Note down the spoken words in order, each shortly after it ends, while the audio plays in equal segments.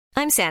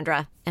I'm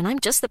Sandra, and I'm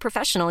just the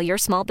professional your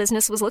small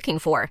business was looking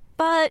for.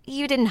 But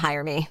you didn't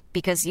hire me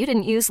because you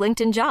didn't use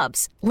LinkedIn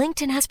Jobs.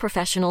 LinkedIn has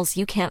professionals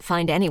you can't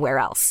find anywhere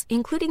else,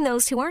 including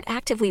those who aren't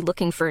actively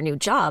looking for a new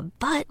job,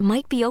 but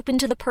might be open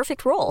to the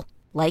perfect role,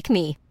 like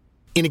me.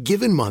 In a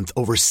given month,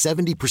 over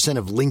 70%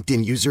 of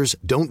LinkedIn users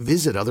don't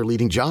visit other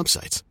leading job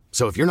sites.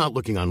 So if you're not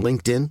looking on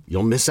LinkedIn,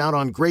 you'll miss out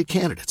on great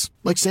candidates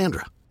like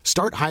Sandra.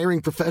 Start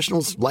hiring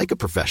professionals like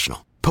a professional.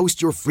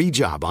 Post your free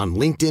job on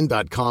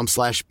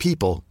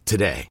linkedin.com/people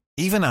today.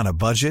 Even on a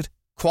budget,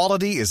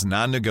 quality is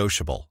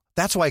non-negotiable.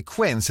 That's why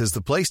Quince is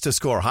the place to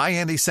score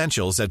high-end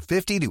essentials at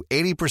 50 to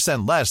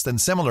 80% less than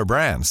similar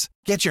brands.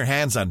 Get your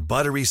hands on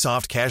buttery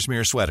soft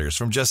cashmere sweaters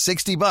from just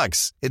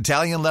 $60,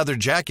 Italian leather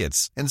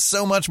jackets, and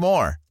so much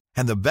more.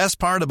 And the best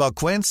part about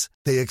Quince,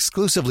 they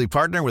exclusively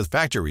partner with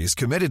factories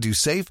committed to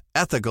safe,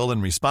 ethical,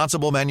 and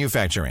responsible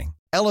manufacturing.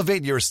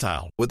 Elevate your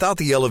style without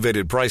the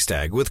elevated price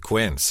tag with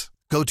Quince.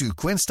 Go to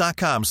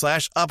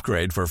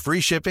quince.com/upgrade for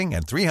free shipping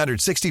and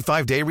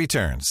 365-day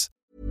returns.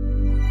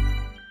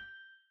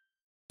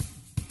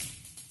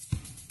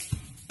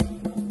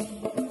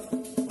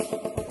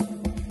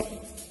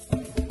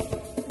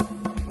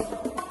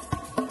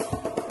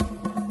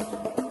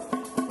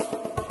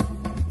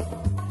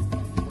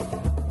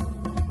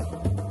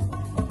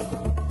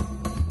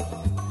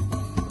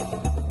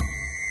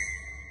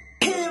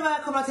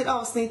 Välkomna till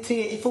avsnitt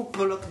 3 i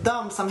fotboll och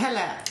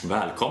damsamhälle.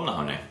 Välkomna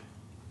hörni.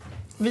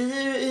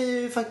 Vi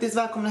är ju faktiskt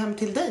välkomna hem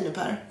till dig nu,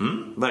 Per.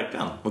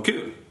 Verkligen, vad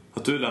kul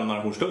att du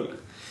lämnar Hornstull.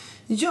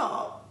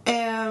 Ja,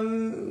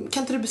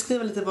 kan inte du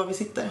beskriva lite var vi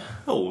sitter?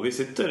 Vi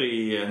sitter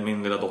i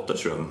min lilla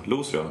dotters rum,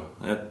 Los rum.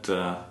 Ett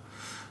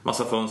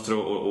massa fönster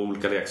och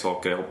olika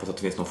leksaker. Jag hoppas att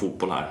det finns någon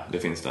fotboll här, det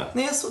finns det.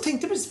 Nej, jag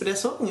tänkte precis på det, jag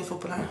såg ingen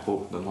fotboll här.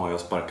 Den har jag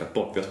sparkat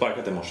bort, vi har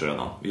sparkat i morse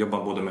redan. Vi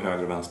jobbar både med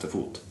höger och vänster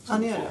fot. Ja,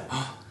 ni gör det?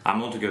 Ja,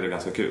 men hon tycker det är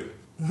ganska kul.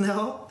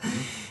 Ja.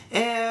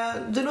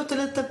 Du låter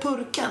lite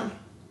purken.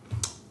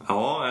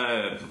 Ja,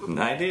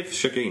 nej det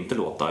försöker jag inte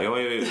låta. Jag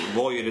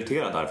var ju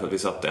irriterad där för att vi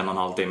satt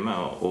 1,5 timme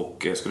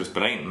och skulle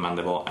spela in. Men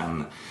det var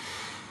en,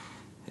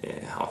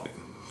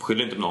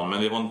 skyller inte på någon,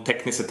 men det var en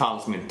teknisk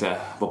detalj som inte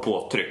var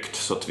påtryckt.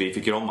 Så att vi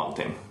fick göra om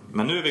allting.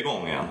 Men nu är vi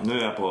igång igen, nu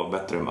är jag på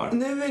bättre humör.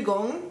 Nu är vi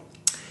igång.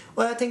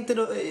 Och jag tänkte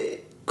då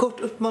kort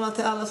uppmana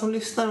till alla som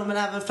lyssnar, men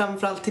även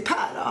framförallt till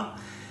Per då,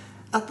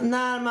 att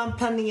när man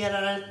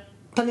planerar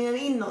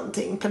in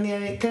någonting,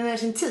 planerar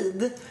sin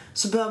tid,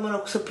 så behöver man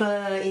också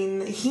planera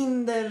in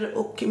hinder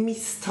och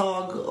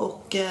misstag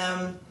och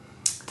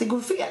det går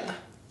fel.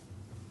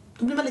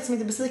 Då blir man liksom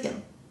inte besviken.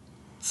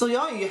 Så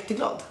jag är ju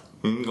jätteglad.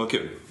 Vad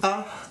kul.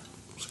 Ja.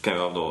 Så kan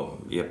jag då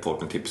ge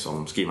folk en tips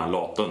om skriva en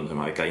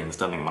lathund, vilka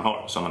inställningar man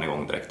har, så är man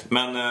igång direkt.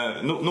 Men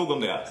nog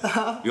om det.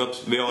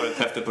 Vi har ett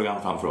häftigt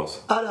program framför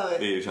oss. Ja, det har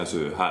vi. Det känns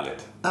ju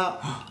härligt. Ja.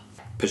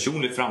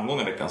 Personlig framgång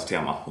är veckans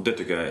tema, och det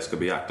tycker jag ska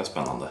bli jäkla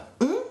spännande.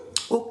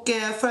 Och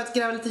för att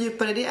gräva lite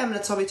djupare i det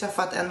ämnet så har vi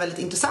träffat en väldigt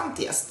intressant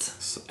gäst.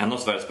 En av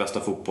Sveriges bästa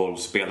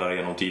fotbollsspelare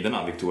genom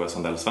tiderna, Victoria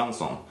Sandell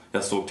Svensson.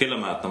 Jag såg till och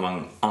med att när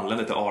man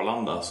anländer till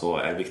Arlanda så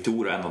är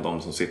Victoria en av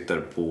dem som sitter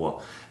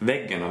på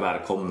väggen och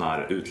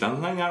välkomnar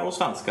utlänningar och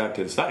svenskar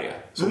till Sverige.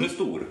 Så hon är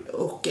stor.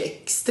 Och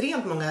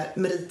extremt många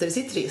meriter i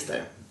sitt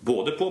register.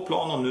 Både på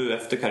plan och nu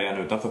efter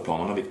karriären utanför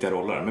planen har viktiga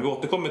roller. Men vi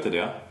återkommer till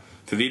det.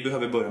 För vi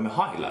behöver börja med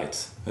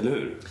highlights, eller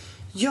hur?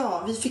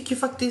 Ja, vi fick ju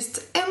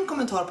faktiskt en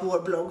kommentar på vår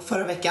blogg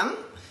förra veckan.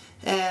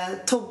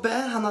 Tobbe,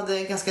 han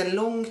hade ganska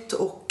långt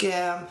och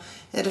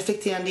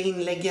reflekterande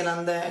inlägg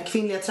gällande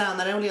kvinnliga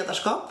tränare och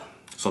ledarskap.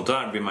 Sånt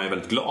där blir man ju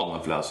väldigt glad när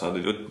man får läsa. Det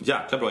är ett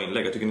jäkla bra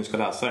inlägg, jag tycker ni ska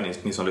läsa det,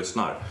 ni som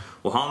lyssnar.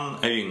 Och han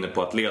är ju inne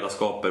på att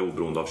ledarskap är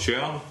oberoende av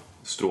kön.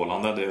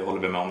 Strålande, det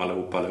håller vi med om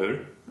allihopa, eller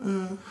hur?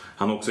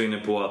 Han är också inne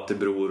på att det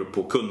beror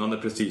på kunnande,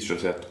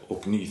 prestigelöshet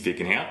och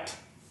nyfikenhet.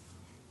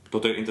 Det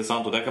låter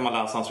intressant, och där kan man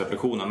läsa hans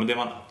reflektioner. Men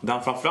det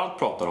han framförallt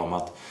pratar om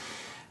att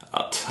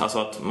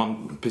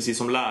man, precis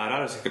som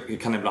lärare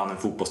kan ibland en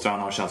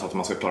fotbollstränare ha känslan att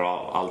man ska klara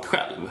av allt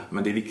själv.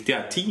 Men det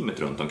viktiga är teamet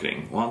runt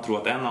omkring. Och han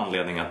tror att en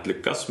anledning att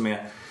lyckas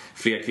med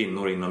fler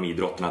kvinnor inom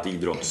idrotten, att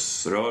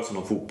idrottsrörelsen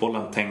och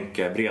fotbollen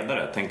tänker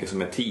bredare, tänker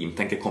som ett team,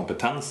 tänker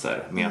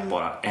kompetenser med att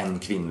bara en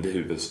kvinnlig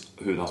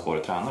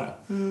huvudansvarig tränare.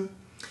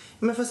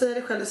 Men för att säga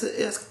det själv, så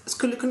jag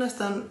skulle kunna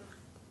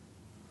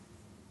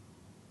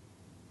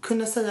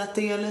säga att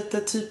det är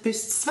lite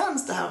typiskt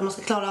svenskt det här, att man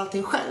ska klara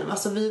allting själv.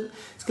 Alltså vi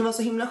ska vara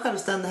så himla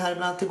självständiga här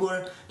ibland att det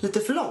går lite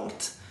för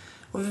långt.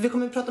 Och vi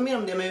kommer att prata mer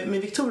om det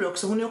med Victoria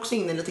också. Hon är också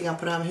inne lite grann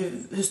på det här med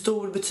hur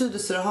stor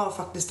betydelse det har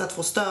faktiskt att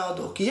få stöd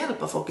och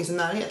hjälp av folk i sin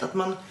närhet. Att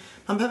man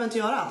behöver inte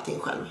göra allting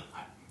själv.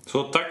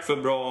 Så tack för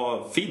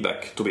bra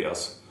feedback,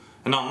 Tobias.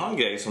 En annan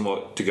grej som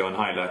tycker jag är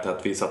en highlight är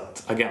att vi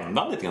satt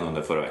agendan lite grann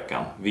under förra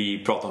veckan.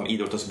 Vi pratade om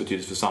idrottens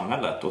betydelse för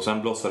samhället, och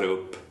sen blossade det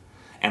upp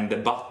en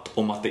debatt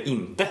om att det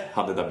inte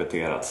hade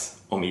debatterats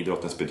om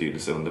idrottens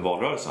betydelse under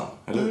valrörelsen,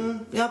 eller hur?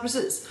 Ja,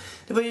 precis.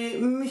 Det var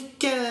ju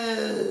mycket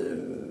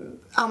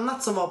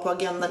annat som var på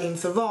agendan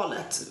inför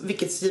valet,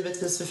 vilket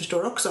givetvis vi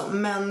förstår också.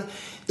 Men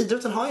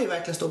idrotten har ju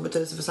verkligen stor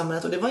betydelse för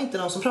samhället, och det var inte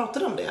någon som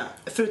pratade om det,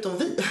 förutom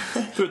vi.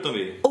 Förutom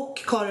vi. Och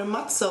och Karin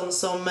Mattsson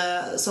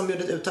som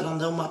gjorde ett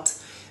uttalande om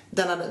att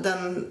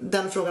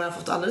den frågan har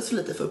fått alldeles för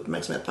lite för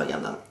uppmärksamhet på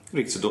agendan.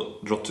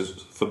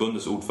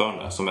 Riksidrottsförbundets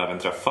ordförande som även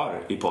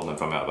träffar i podden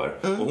framöver.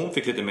 Och hon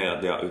fick lite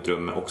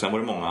mediautrymme och sen var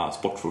det många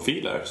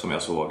sportprofiler som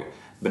jag såg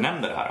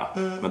benämnde det här.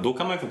 Men då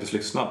kan man ju faktiskt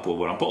lyssna på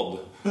våran podd.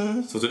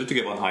 Så det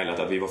tycker jag var en highlight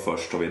att vi var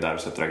först och vi är där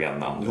och sätter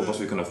agendan. Det hoppas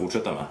vi kunna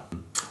fortsätta med.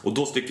 Och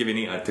då sticker vi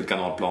ner till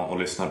Kanalplan och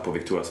lyssnar på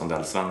Victoria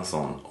Sandell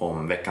Svensson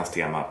om veckans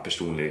tema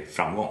personlig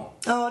framgång.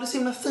 Ja, det är så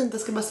himla fint.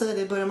 Jag ska bara säga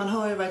det i början. Man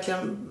hör ju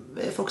verkligen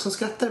folk som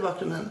skrattar i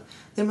bakgrunden.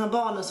 Det är de här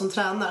barnen som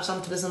tränar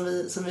samtidigt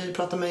som vi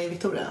pratar med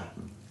Victoria.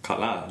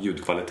 Kalla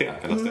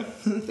ljudkvalitet kallas det.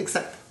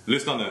 Exakt.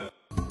 Lyssna nu.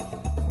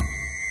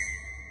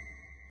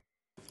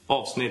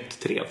 Avsnitt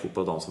 3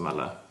 Fotboll och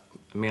damsamhälle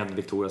med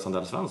Victoria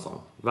Sandell Svensson.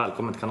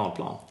 Välkommen till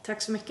Kanalplan.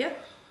 Tack så mycket.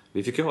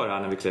 Vi fick ju höra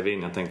när vi klev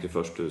in, jag tänkte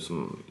först du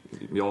som,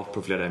 jag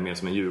profilerade mer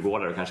som en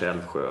djurgårdare, kanske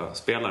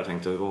Älvsjö-spelare,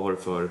 tänkte vad har du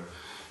för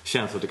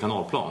känsla till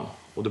Kanalplan?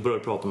 Och då började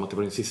du prata om att det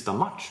var din sista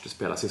match, du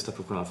spelade sista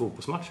professionella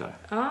fotbollsmatch här.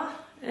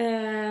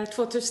 Ja,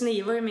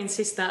 2009 var ju min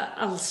sista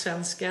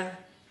allsvenska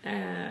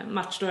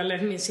match då,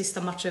 eller min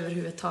sista match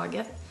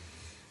överhuvudtaget.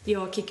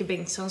 Jag och Kikki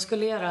Bengtsson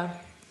skulle göra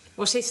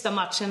vår sista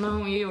matchen, och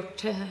hon ju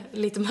gjort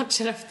lite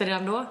matcher efter det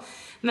ändå.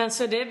 Men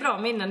så det är bra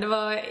minnen. Det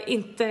var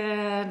inte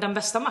den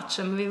bästa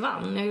matchen, men vi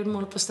vann. Jag gjorde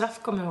mål på straff,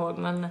 kommer jag ihåg.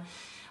 Men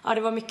ja,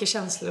 det var mycket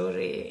känslor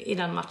i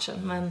den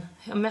matchen. Men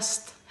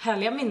mest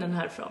härliga minnen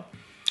härifrån.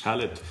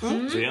 Härligt.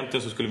 Så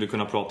egentligen så skulle vi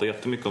kunna prata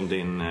jättemycket om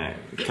din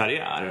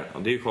karriär.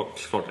 Och det är ju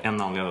klart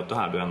en anledning till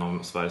det här. Du är en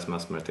av Sveriges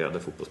mest meriterade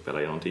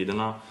fotbollsspelare genom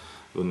tiderna.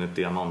 Vunnit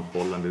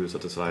diamantbollen, blivit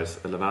utsett till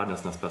Sveriges eller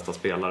världens näst bästa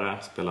spelare.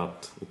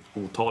 Spelat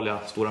otaliga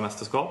stora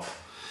mästerskap.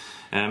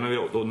 Men vi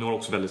har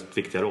också väldigt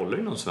viktiga roller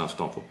inom svensk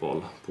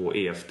damfotboll på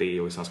EFD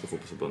och i Svenska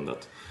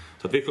fotbollsförbundet.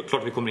 Så att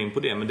klart vi kommer in på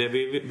det. Men det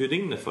vi bjuder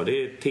in det för,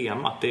 det är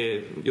temat. Det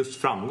är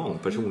just framgång,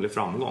 personlig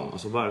framgång.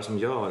 Alltså vad är det som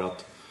gör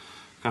att,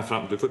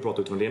 du får ju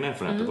prata utifrån dina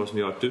erfarenheter, vad är det som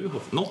gör att du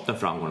har nått den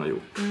framgång du har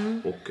gjort.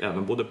 Och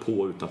även både på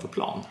och utanför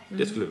plan.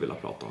 Det skulle vi vilja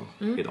prata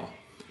om idag.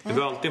 Det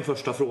var alltid en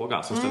första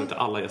fråga som ställer till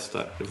alla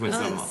gäster. Det får vi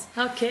inte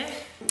glömma. Okay.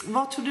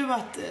 Vad tror du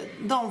att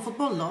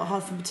damfotboll då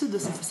har för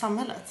betydelse för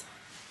samhället?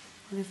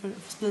 Vad är det för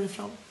sprider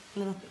fram?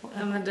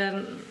 Ja,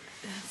 men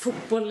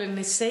fotbollen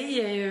i sig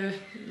är ju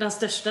den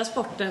största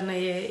sporten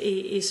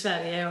i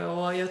Sverige,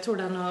 och jag tror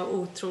den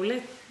har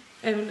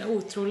en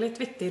otroligt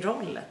viktig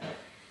roll.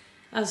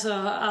 Alltså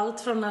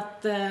allt från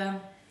att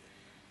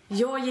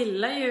jag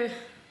gillar ju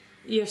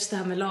just det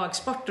här med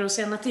lagsporter, och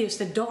sen att det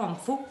just är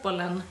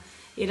damfotbollen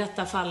i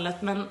detta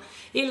fallet, men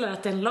jag gillar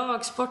att det är en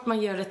lagsport,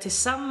 man gör det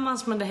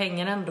tillsammans, men det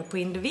hänger ändå på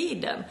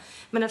individen.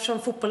 Men eftersom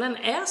fotbollen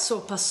är så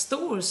pass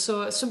stor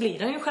så blir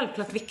den ju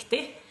självklart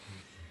viktig.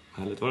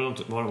 Härligt.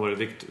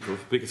 På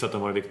vilket sätt har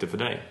det varit viktigt för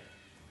dig?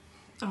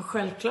 Ja,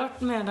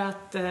 självklart med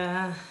att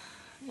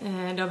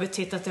det har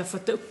betytt att jag har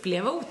fått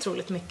uppleva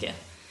otroligt mycket.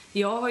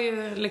 Jag har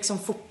ju liksom,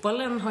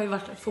 fotboll har ju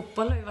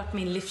varit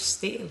min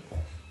livsstil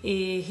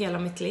i hela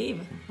mitt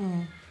liv.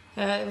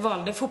 Jag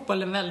valde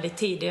fotbollen väldigt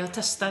tidigt. Jag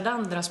testade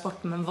andra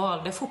sporter men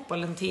valde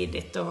fotbollen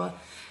tidigt, och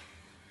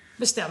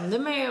bestämde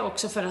mig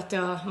också för att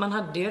man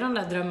hade ju den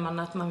där drömmen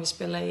att man vill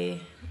spela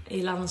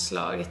i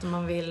landslaget, och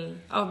man vill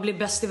bli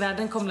bäst i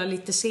världen, kommer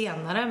lite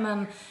senare,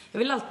 men jag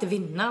vill alltid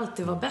vinna,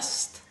 alltid vara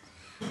bäst.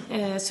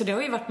 Så det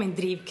har ju varit min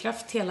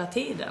drivkraft hela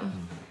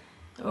tiden.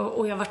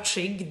 Och jag har varit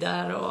trygg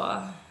där, och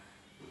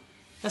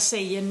jag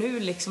säger nu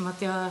liksom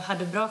att jag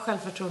hade bra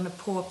självförtroende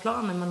på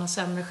planen, men har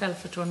sämre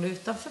självförtroende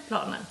utanför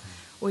planen.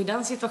 Och i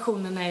den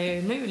situationen är jag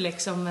ju nu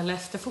liksom, eller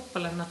efter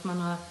fotbollen, att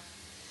man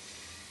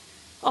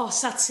har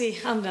satts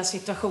i andra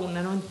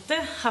situationer och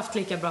inte haft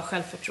lika bra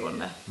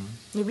självförtroende.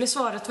 Nu blir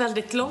svaret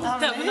väldigt långt,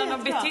 men den har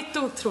betytt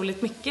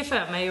otroligt mycket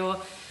för mig.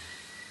 Och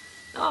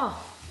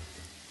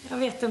jag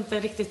vet inte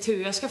riktigt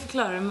hur jag ska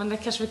förklara det, men det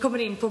kanske vi kommer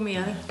in på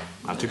mer.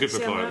 Jag tycker du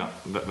förklarar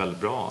det väldigt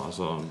bra.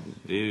 Alltså,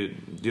 det är ju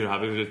det här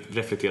vi vill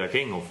reflektera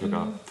kring och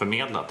försöka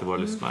förmedla till våra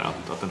lyssnare,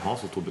 att den har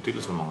så stor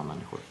betydelse för många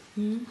människor.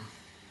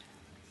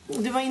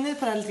 Du var inne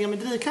på det här lite grann med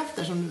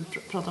drivkrafter som du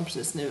pratade om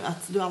precis nu.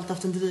 Att du alltid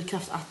haft en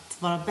drivkraft att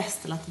vara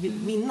bäst eller att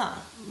vinna.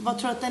 Vad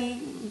tror du att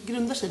den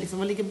grundar sig? Liksom?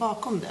 Vad ligger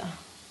bakom det?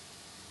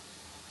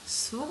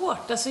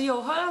 Svårt. Alltså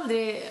jag har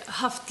aldrig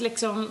haft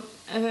liksom...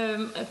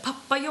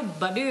 pappa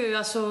jobbade ju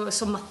alltså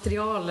som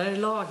materialare,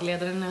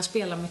 lagledare när jag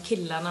spelade med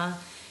killarna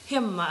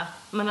hemma.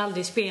 Men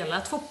aldrig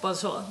spelat fotboll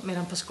så,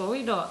 medan på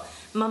skoj då.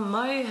 Mamma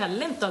har ju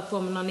heller inte hållit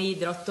på med någon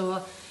idrott,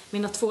 och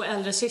mina 2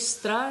 äldre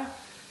systrar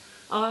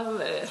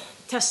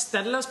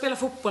testade att spela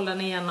fotboll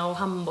den ena och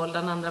handboll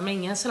den andra, men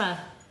ingen sån här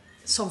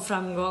som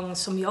framgång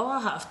som jag har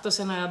haft. Och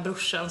sen har jag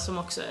brorsan som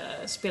också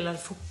spelade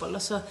fotboll,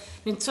 och så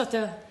det är inte så att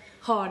jag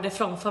har det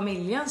från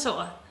familjen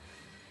så,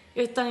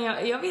 utan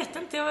jag vet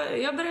inte,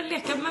 jag började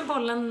leka med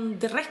bollen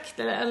direkt,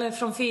 eller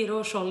från 4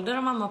 års ålder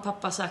har mamma och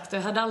pappa sagt, och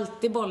jag hade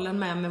alltid bollen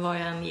med mig var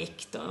jag än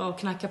gick då, och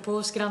knackade på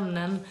hos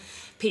grannen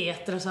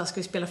Peter och sa ska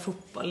vi spela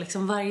fotboll,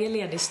 liksom varje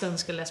ledig stund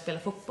skulle jag spela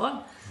fotboll.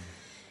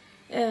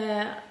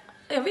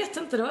 Jag vet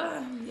inte då.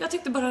 Jag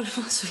tyckte bara det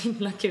var så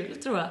himla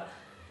kul, tror jag.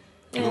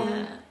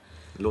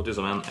 Det låter ju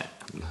som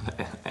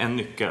en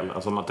nyckel.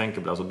 Alltså om man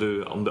tänker på det, alltså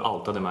om du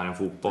alltid hade med dig en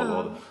fotboll.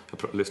 Och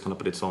jag lyssnade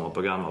på ditt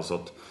sommarprogram, alltså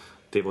att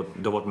du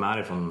har varit med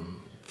dig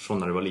från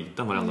när du var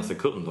liten. Varenda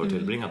sekund har du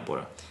tillbringat på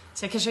det.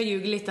 Så jag kanske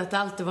ljuger lite att det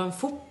alltid var en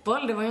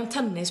fotboll. Det var ju en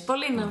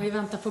tennisboll innan vi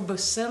väntade på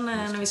bussen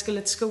när vi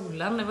skulle till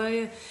skolan. Det var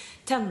ju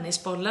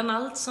tennisbollen,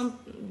 allt sånt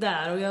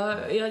där. Och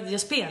jag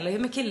spelade ju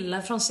med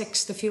killar från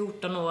 6 till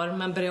 14 år.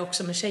 Men började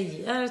också med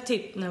tjejer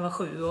typ när jag var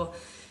 7 och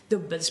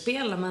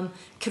dubbelspela. Men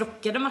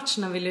krockade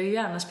matcherna ville jag ju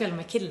gärna spela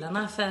med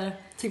killarna.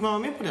 Fick man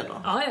vara med på det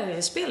då? Ja,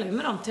 jag spelade ju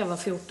med dem till jag var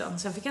 14.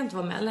 Sen fick jag inte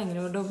vara med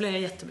längre och då blev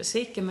jag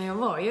jättebesviken. Men jag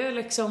var ju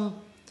liksom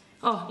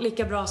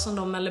lika bra som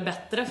dem eller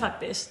bättre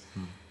faktiskt.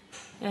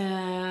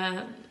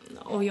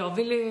 Och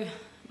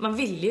man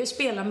vill ju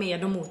spela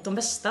med och mot de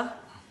bästa.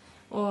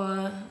 Och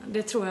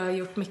det tror jag har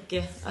gjort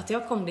mycket att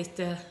jag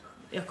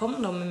kom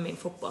då med min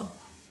fotboll.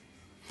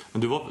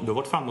 Men du har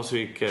varit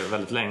framgångsrik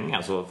väldigt länge,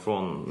 alltså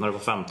från när du var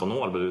 15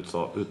 år blev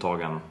du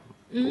uttagen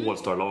på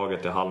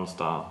All-Star-laget i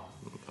Halmstad.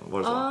 Var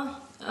det så? Ja,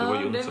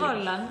 det var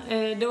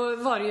det. Då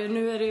var det ju,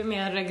 nu är det ju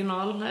mer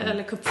regional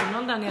eller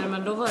cupfinal där nere,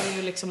 men då var det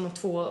ju liksom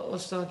 2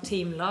 och så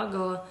teamlag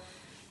och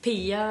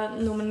Pia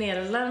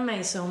nominerade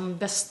mig som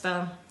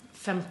bästa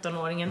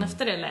 15-åringen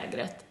efter det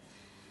lägret.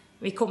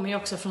 Vi kommer ju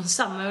också från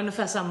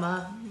ungefär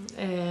samma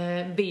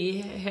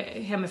by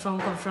hemifrån.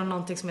 Hon kom från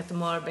någonting som heter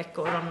Marbäck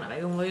och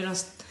Ronnarväg. Hon var ju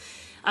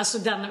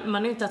man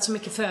har ju inte haft så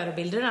mycket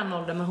förebilder i den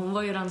åldern, men hon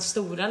var ju den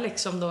stora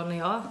liksom då när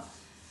jag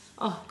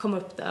kom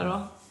upp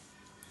där.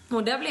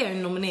 Och där blev jag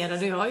ju nominerad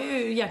och jag har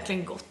ju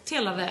egentligen gått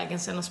hela vägen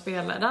sen och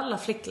spelade alla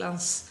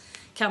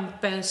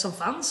flicklandskamper som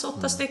fanns,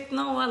 8 stycken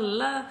och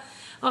alla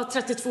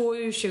 32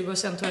 U20 och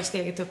sen tog jag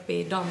steget upp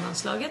i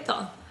damlandslaget då.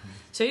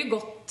 Så jag har ju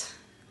gått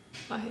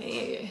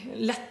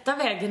lätta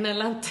vägen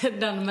eller inte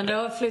den, men det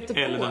har flyttat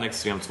på. Eller den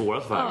extremt svåra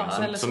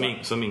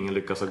vägen som ingen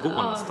lyckas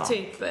gå nästan.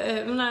 Typ.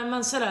 Nej,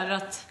 men sådär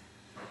att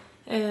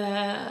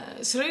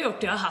så det har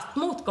gjort. Jag har haft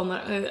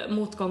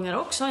motgångar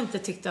också och inte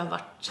tyckt det har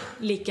varit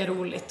lika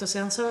roligt. Och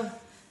sen så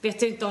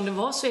vet jag inte om det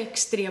var så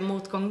extrem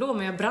motgång då,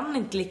 men jag brann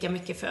inte lika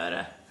mycket för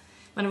det.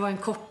 Men det var en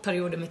kort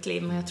period i mitt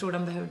liv, men jag tror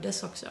den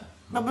behövdes också.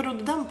 Vad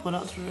berodde den på då,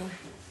 tror du?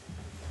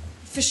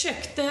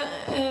 Försökte,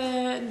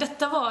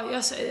 detta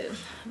var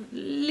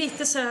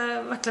lite så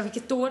här, vackla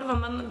vilket år det var,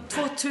 men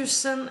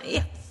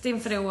 2001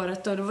 inför det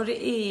året då var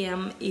det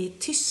EM i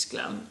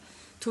Tyskland,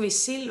 tog vi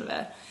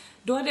silver.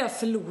 Då hade jag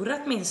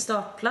förlorat min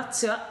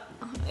startplats. Jag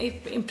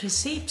i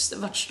princip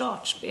varit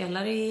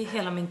startspelare i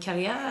hela min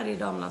karriär i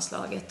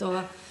damlandslaget och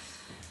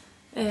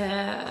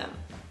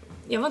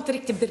jag var inte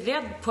riktigt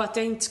beredd på att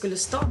jag inte skulle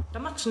starta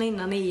matcherna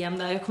innan EM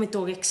där. Jag kommer inte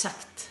ihåg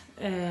exakt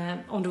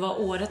om det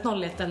var året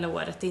 01 eller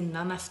året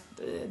innan,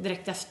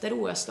 direkt efter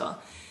OS då.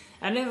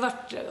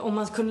 Om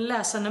man kunde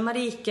läsa när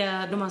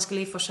Marika, då man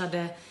skulle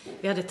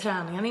vi hade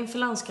träningar inför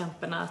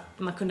landskamperna, att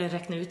man kunde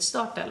räkna ut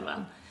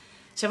startelvan.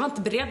 Så jag var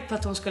inte beredd på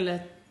att hon skulle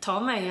ta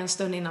mig en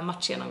stund innan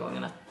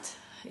matchgenomgången att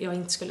jag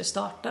inte skulle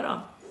starta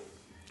då.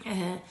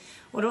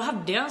 Och då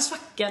hade jag en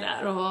svacka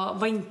där och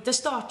var inte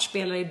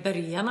startspelare i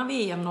början av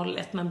EM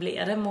 01, men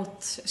blev det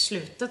mot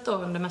slutet då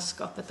under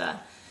mästerskapet där.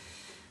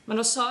 Men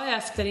då sa jag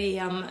efter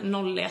EM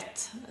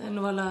 01, det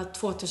var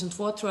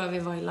 2002 tror jag vi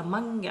var i La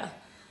Manga.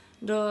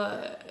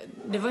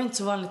 Det var inte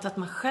så vanligt att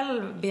man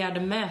själv begärde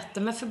möte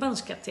med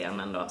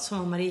förbundskaptenen då, som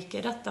var Marika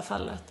i detta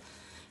fallet.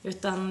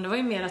 Utan det var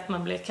ju mer att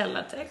man blev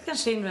kallad till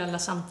kanske individuella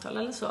samtal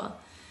eller så.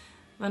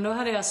 Men då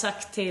hade jag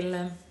sagt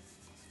till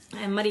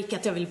Marika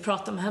att jag ville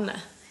prata med henne.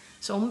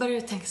 Så hon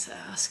började tänka så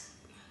här,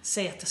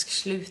 säga att jag ska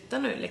sluta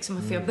nu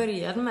liksom. För jag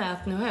började med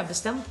att nu har jag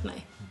bestämt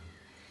mig.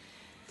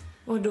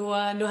 Och då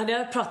hade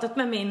jag pratat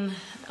med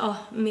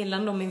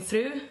Millan då, min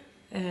fru.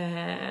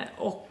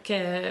 Och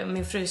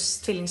min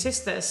frus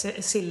tvillingsyster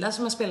Silla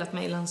som har spelat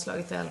med i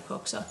landslaget i Älvsjö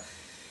också.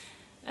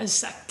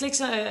 Sagt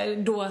liksom,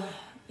 då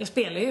jag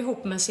spelade ju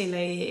ihop med Silla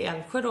i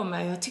Älvsjö då,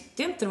 men jag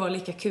tyckte inte det var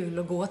lika kul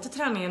att gå till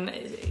träningen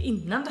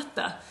innan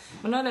detta.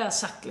 Men då hade jag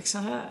sagt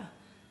liksom,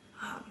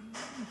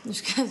 nu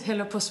ska jag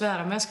hålla på att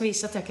svära, men jag ska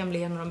visa att jag kan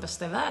bli en av de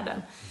bästa i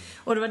världen.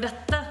 Och det var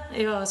detta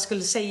jag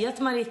skulle säga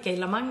till Marika i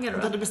La Manga då.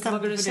 Du hade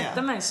bestämt dig för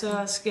det? Mig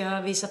så ska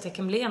jag visa att jag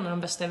kan bli en av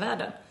de bästa i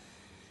världen.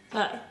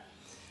 Här.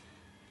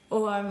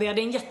 Och vi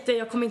hade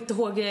jag kommer inte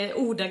ihåg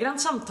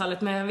ordagrant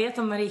samtalet, men jag vet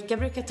att Marika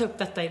brukar ta upp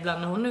detta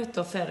ibland när hon är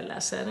ute och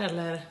föreläser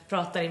eller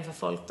pratar inför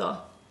folk då.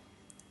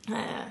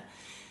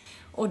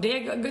 Och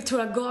det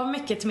tror jag gav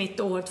mycket till mitt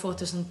år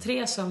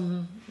 2003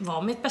 som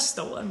var mitt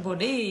bästa år,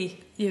 både i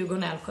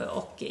Djurgården, Älvsjö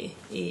och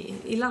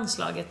i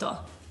landslaget då.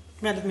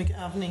 Väldigt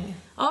mycket övning.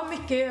 Ja,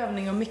 mycket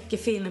övning och mycket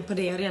feeling på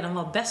det jag redan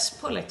var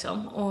bäst på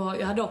liksom. Och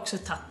jag hade också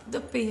tagit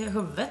upp i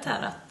huvudet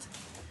här att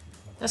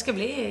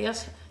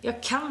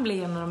jag kan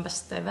bli en av de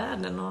bästa i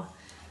världen och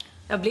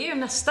jag blev ju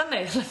nästan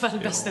det i alla fall,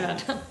 bästa i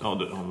världen.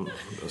 Ja,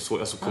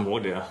 jag kommer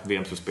ihåg det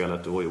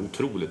VM-slutspelet, det var ju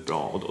otroligt bra.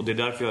 Och det är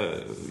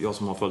därför jag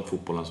som har följt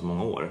fotbollen så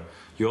många år,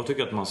 jag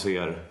tycker att man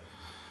ser,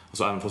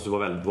 alltså även fast du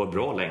var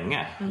bra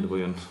länge, det var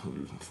ju en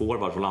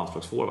forward och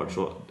landslagsforward,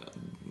 så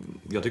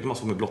jag tycker man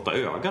såg med blotta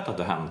ögat att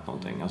det hänt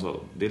någonting. Alltså,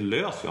 det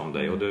lös ju om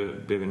dig och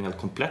du blev en helt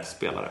komplett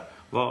spelare.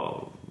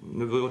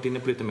 Nu har vi varit inne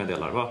på lite mer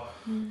delar.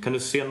 Kan du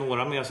se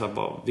några mer så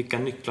här, vilka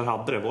nycklar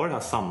hade det? Var det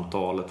här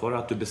samtalet? Var det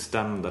att du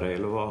bestämde dig?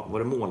 Eller var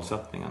det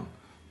målsättningen?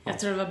 Jag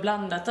tror det var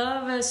blandat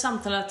av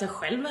samtalet att jag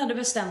själv hade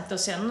bestämt, och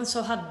sen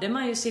så hade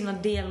man ju sina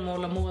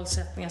delmål och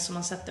målsättningar som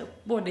man satte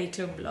upp både i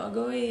klubblag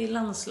och i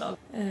landslag.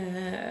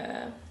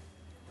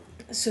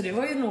 Så det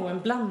var ju nog en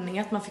blandning,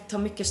 att man fick ta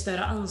mycket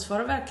större ansvar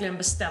och verkligen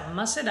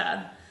bestämma sig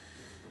där.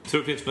 Så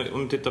det finns,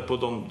 om du tittar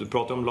på du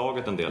pratar om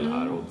laget en del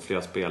här och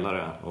flera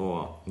spelare,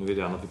 och nu vill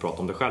jag gärna att vi pratar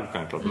om det själv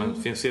självklart,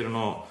 men ser du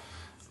några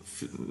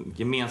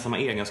gemensamma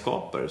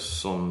egenskaper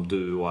som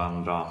du och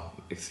andra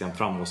extremt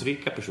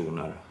framgångsrika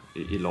personer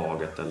i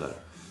laget eller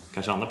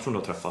kanske andra personer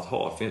du har träffat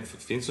har?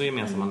 Finns det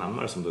gemensamma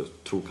nämnare som du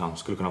tror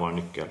skulle kunna vara en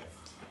nyckel?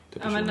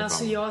 Ja, men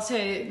alltså jag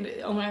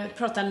säger, om jag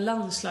pratar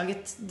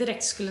landslaget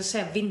direkt, skulle jag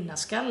säga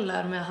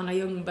vinnarskallar med Hanna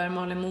Ljungberg,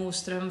 Malin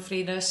Moström,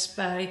 Frida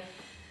Östberg,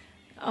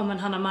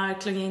 Hanna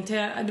Marklund.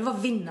 Det var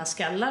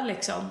vinnarskallar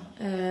liksom.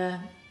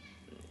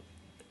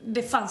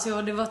 Det fanns ju,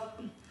 och det var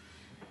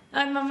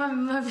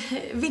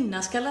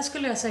vinnarskallar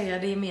skulle jag säga,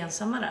 det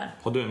gemensamma där.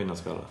 Har du en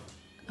vinnarskalle?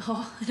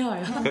 Ja, det har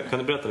jag. Kan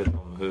du berätta lite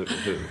om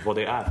vad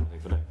det är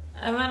för dig?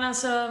 Men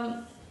alltså,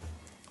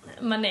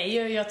 man är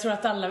ju, jag tror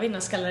att alla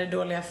vinnarskallar är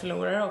dåliga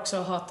förlorare också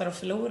och hatar att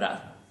förlora.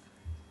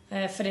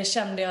 För det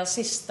kände jag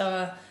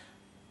sista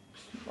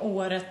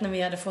året när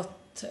vi hade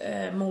fått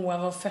Moa,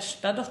 vår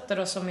första dotter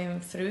då, som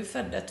min fru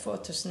födde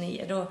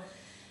 2009.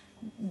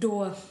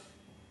 Då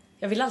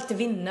jag ville alltid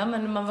vinna,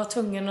 men man var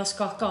tvungen att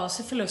skaka av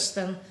sig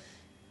förlusten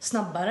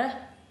snabbare.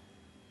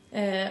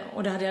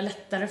 Och det hade jag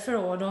lättare för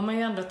då. Då har man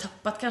ju ändå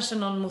tappat kanske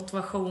någon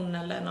motivation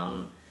eller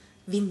någon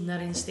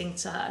vinnarinstinkt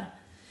så här.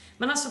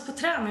 Men alltså på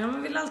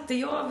träningarna,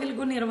 jag vill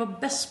gå ner och vara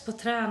bäst på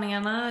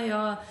träningarna.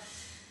 Jag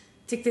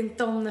tyckte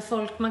inte om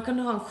när man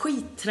kunde ha en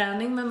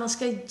skitträning, men man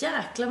ska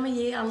jäkla med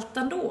ge allt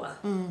ändå.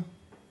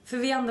 För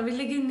vi andra, vi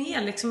lägger ju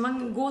ner liksom.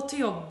 Man går till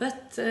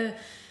jobbet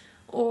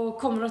och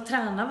kommer att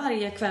träna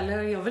varje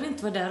kväll. Jag vill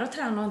inte vara där och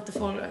träna och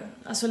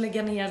inte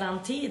lägga ner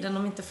den tiden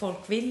om inte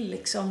folk vill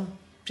liksom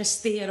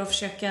prestera och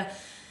försöka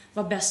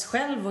vara bäst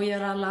själv och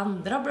göra alla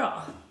andra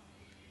bra.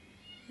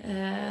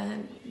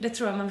 Det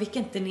tror jag, man viker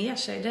inte ner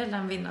sig. Det är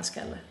en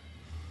vinnarskalle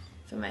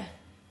för mig.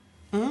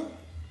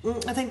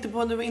 Jag tänkte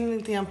på, du var inne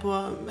lite grann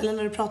på, eller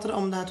när du pratade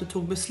om det här att du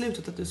tog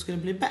beslutet att du skulle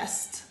bli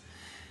bäst.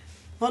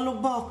 Vad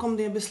låg bakom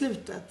det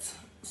beslutet?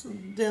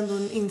 Det är ändå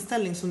en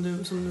inställning som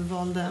du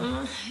valde.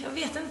 Jag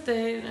vet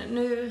inte.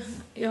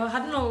 Jag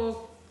hade nog,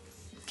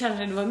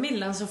 kanske det var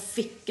Millan som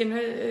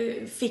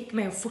fick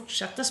mig att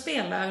fortsätta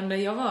spela under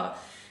jag var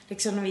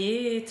liksom, när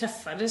vi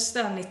träffades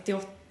där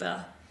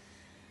 98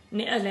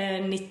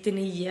 eller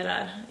 99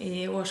 där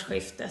i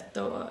årsskiftet,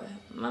 och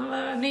man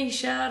var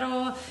nykär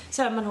och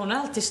så här, men hon har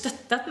alltid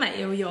stöttat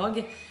mig, och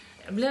jag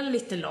blev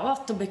lite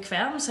lat och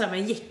bekväm så här, men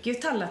jag gick ju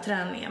till alla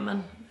träningar,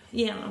 men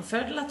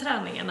genomförde alla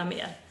träningarna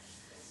mer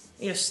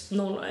just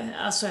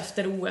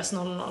efter OS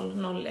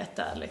 00-01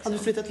 där liksom. Har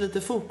du flyttat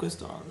lite fokus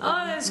då?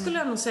 Ja, jag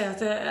skulle nog säga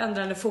att jag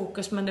ändrade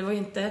fokus, men det var ju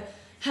inte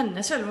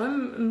hennes, det var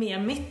mer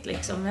mitt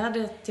liksom. Jag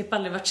hade typ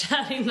aldrig varit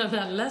kär innan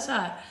heller så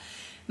här.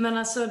 Men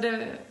alltså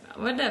det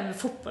var det med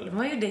fotbollen,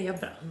 var ju det jag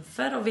brann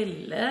för och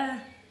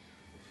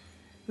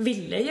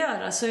ville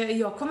göra. Så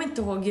jag kommer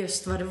inte ihåg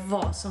just vad det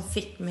var som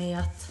fick mig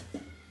att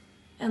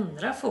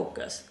ändra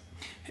fokus.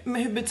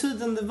 Men hur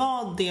betydande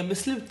var det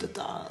beslutet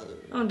då?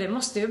 Ja, det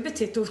måste ju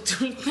betyda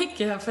otroligt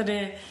mycket, för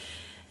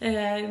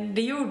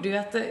det gjorde ju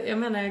att, jag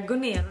menar, gå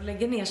ner och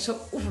lägga ner så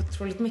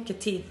otroligt mycket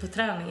tid på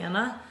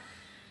träningarna.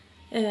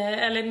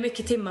 Eller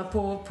mycket timmar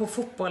på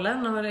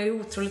fotbollen, och det är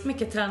otroligt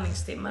mycket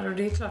träningstimmar, och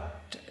det är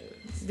klart,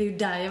 det är ju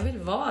där jag vill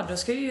vara. Då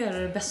ska jag ju göra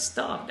det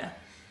bästa av det.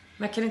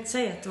 Men jag kan inte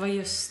säga att det var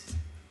just,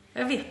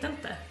 jag vet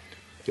inte.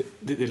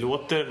 Det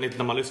låter lite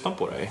när man lyssnar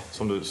på dig,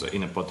 som du är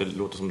inne på, att det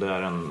låter som det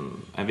är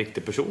en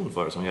viktig person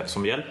för dig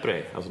som hjälper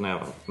dig, alltså med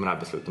det här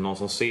beslutet. Någon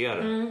som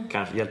ser,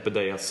 kanske hjälper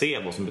dig att se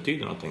vad som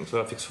betyder någonting.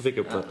 Så fick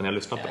jag upp när jag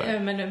lyssnar på dig.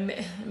 Men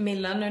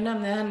Milla, nu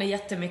nämner jag henne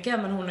jättemycket,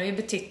 men hon har ju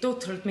betytt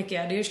otroligt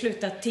mycket. Det är ju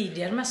slutat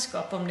tidigare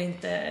mästerskap om det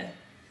inte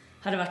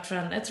hade varit för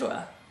henne, tror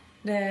jag.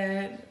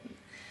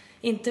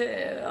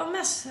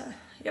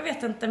 Jag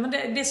vet inte, men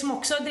det som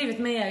också har drivit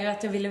mig är ju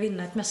att jag ville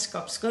vinna ett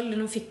mästerskapsguld.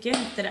 Nu fick jag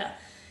inte det.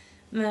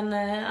 Men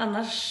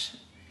annars,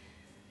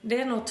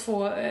 det är nog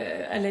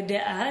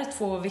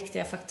två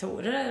viktiga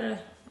faktorer,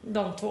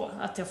 de två,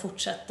 att jag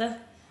fortsätter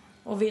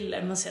och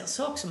ville. Men sen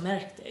så också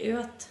märkte jag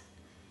ju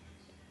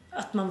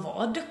att man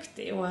var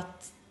duktig, och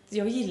att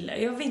jag gillar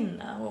ju att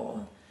vinna, och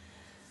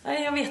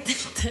jag vet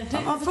inte.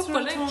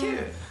 Fotboll är kul.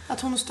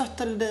 Att hon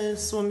stöttade dig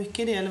så mycket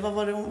i det, eller vad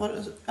var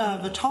det,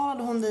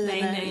 övertalade hon dig?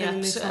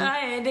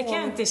 Nej, det kan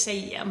jag inte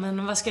säga,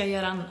 men vad ska jag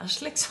göra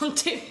annars liksom,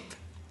 typ.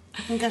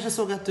 Hon kanske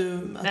såg att du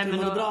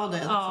mådde bra av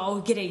det. Ja,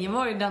 och grejen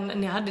var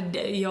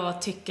ju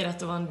jag tycker att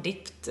det var en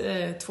dipp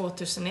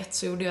 2001,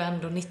 så gjorde jag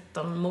ändå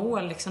 19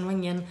 mål liksom. Det var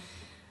ingen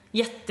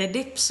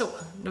jättedipp så.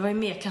 Det var ju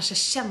mer kanske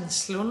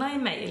känslorna i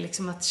mig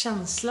liksom, att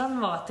känslan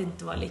var att det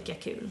inte var lika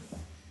kul,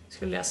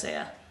 skulle jag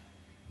säga.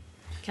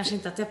 kanske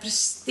inte att jag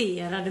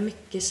presterade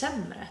mycket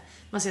sämre.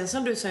 Men sen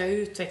som du sa, jag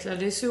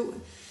utvecklade så.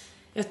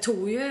 Jag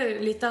tog ju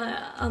lite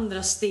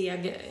andra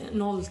steg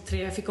 03.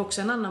 Jag fick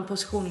också en annan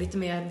position, lite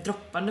mer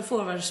droppande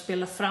forward,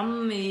 spela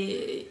fram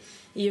i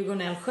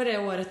Djurgården-Älvsjö det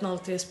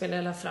året 03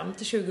 spelade jag fram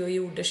till 20 och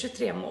gjorde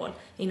 23 mål.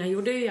 Innan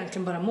gjorde jag ju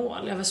egentligen bara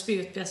mål. Jag var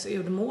spjutspets och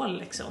gjorde mål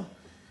liksom.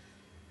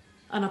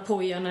 Anna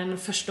Pojanen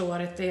första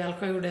året i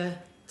Älvsjö gjorde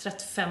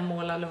 35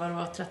 mål eller vad det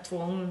var, 32.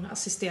 Hon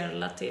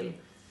assisterade till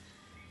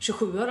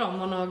 27 av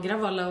dem och några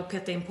var och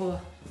petade in på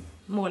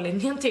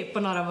mållinjen typ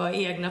och några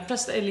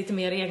var lite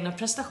mer egna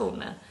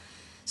prestationer.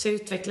 Så jag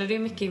utvecklade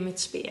mycket i mitt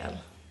spel.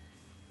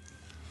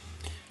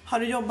 Har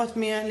du jobbat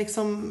med,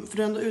 liksom, för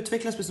du har ändå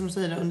utvecklats precis som du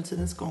säger under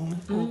tidens gång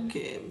och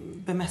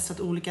bemästrat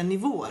olika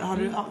nivåer. Har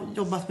du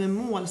jobbat med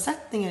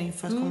målsättningar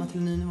inför att komma till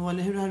en ny nivå?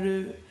 Eller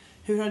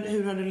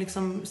hur har du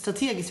liksom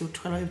strategiskt gjort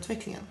själva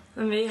utvecklingen?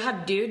 Vi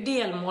hade ju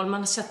delmål,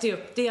 man satte ju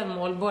upp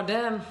delmål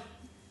både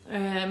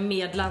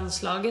med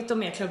landslaget och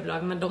med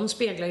klubblag, men de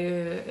speglar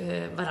ju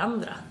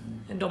varandra,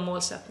 de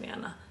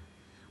målsättningarna.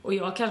 Och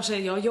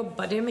jag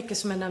jobbade mycket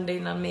som jag nämnde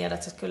innan med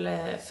att jag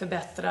skulle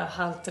förbättra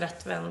halt,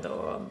 rättvänd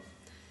och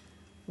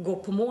gå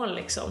på mål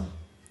liksom.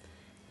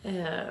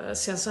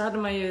 Sen så hade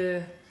man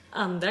ju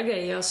andra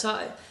grejer.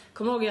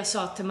 Kommer ihåg jag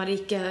sa till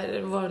Marika,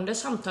 det var under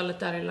samtalet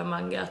där i La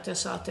Manga, att jag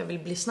sa att jag vill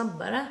bli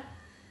snabbare.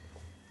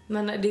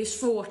 Men det är ju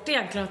svårt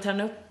egentligen att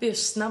träna upp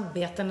just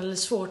snabbheten, eller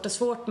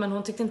svårt, men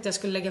hon tyckte inte jag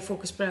skulle lägga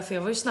fokus på det, för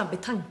jag var ju snabb i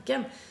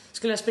tanken.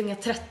 Skulle jag springa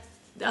 30,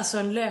 alltså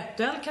en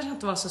löpduell kanske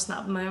inte var så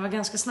snabb, men jag var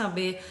ganska snabb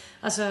i,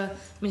 alltså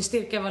min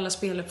styrka var alla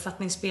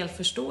speluppfattning,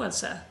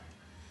 spelförståelse.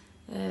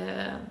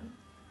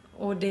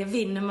 Och det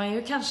vinner man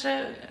ju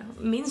kanske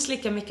minst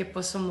lika mycket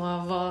på som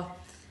att vara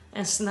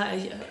en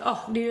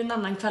det är ju en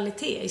annan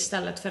kvalitet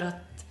istället för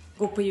att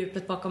gå på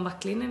djupet bakom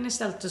backlinjen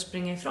istället och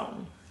springa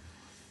ifrån.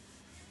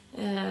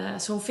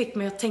 Så hon fick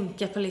mig att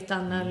tänka på lite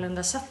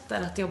annorlunda sätt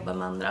där, att jobba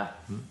med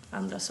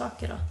andra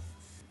saker då.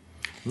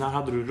 När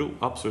hade du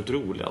absolut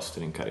roligast i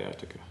din karriär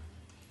tycker du?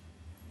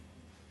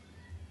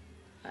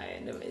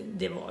 Nej,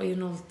 det var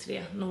ju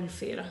 03,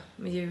 04.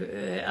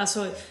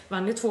 Alltså,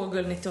 vann ju 2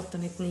 guld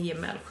 98-99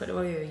 med Älvsjö. Det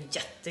var ju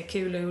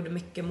jättekul. Jag gjorde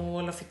mycket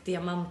mål och fick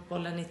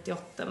diamantbollen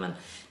 98. Men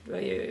det var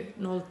ju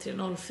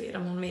 03-04.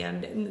 Men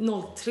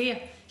mer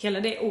 03, hela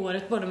det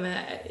året både med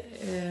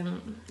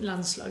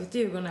landslaget i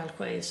Djurgården och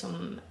Älvsjö är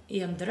som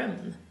en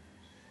dröm.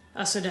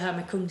 Alltså det här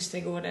med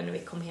Kungsträdgården när vi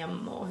kom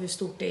hem och hur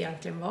stort det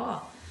egentligen var.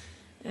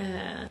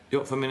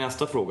 Ja, för min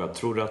nästa fråga.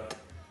 Tror du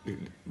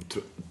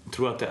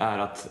att det är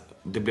att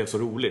det blev så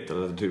roligt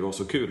eller att det var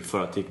så kul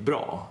för att det gick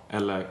bra?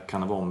 Eller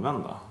kan det vara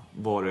omvända?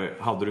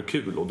 Hade du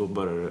kul och då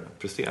började du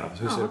prestera?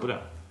 Hur ser du på det?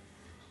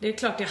 Det är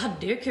klart jag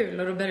hade ju kul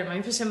och då började man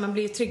ju prestera. Man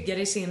blir ju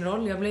tryggare i sin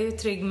roll. Jag blev ju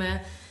trygg med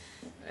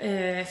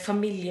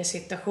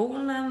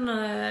familjesituationen.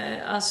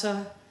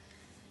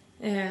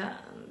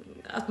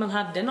 Att man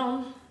hade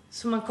någon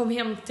som man kom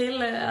hem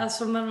till.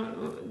 Alltså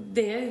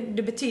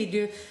det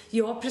betyder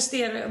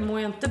ju, mår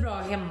jag inte bra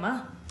hemma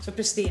så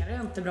presterar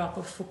jag inte bra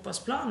på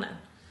fotbollsplanen.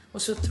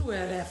 Och så tror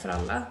jag det är för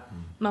alla.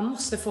 Man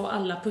måste få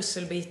alla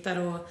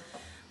pusselbitar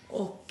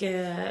och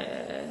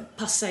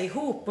passa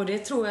ihop. Och det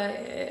tror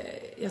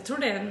jag tror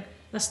det är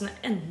nästan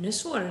ännu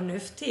svårare nu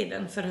för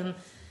tiden för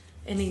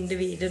en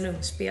individ, en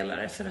ung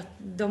spelare. För att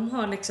de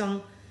har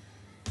liksom,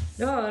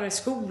 du har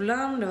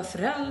skolan, du har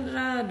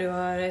föräldrar, du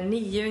har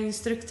 9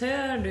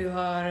 instruktör, du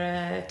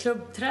har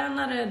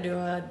klubbtränare, du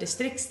har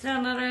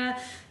distriktstränare,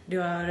 du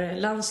har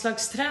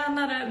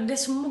landslagstränare. Det är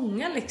så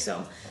många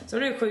liksom. Så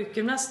du är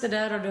sjukgymnaster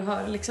där och du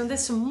har liksom, det är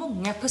så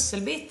många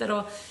pusselbitar.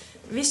 Och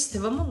visst, det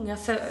var många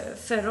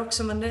förr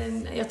också,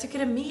 men jag tycker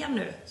det är mer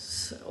nu.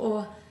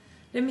 Och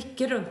det är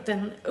mycket runt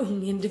en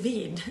ung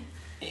individ.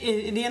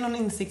 Är det någon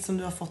insikt som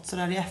du har fått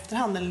sådär i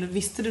efterhand? Eller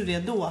visste du det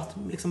då? Att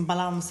liksom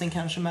balansen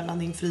kanske mellan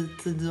din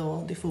fritid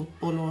och din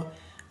fotboll och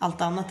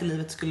allt annat i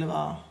livet skulle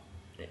vara...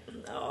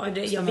 Ja,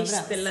 jag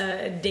visste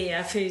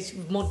det,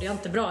 för mådde jag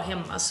inte bra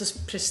hemma så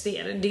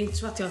presterade. Det är inte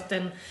så att jag har haft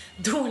en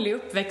dålig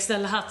uppväxt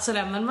eller haft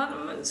sådär, men man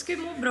ska ju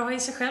må bra i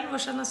sig själv och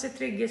känna sig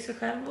trygg i sig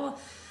själv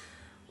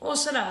och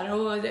sådär.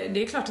 Och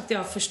det är klart att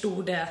jag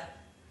förstod det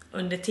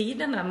under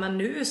tiden där, men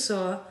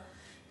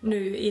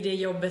nu i det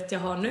jobbet jag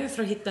har nu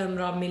för att hitta en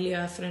bra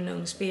miljö för en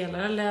ung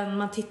spelare, eller när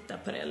man tittar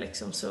på det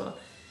liksom, så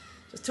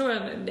tror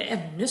jag det är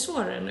ännu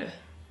svårare nu.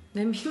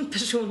 Det är min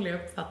personliga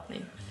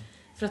uppfattning.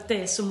 För att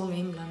det är så många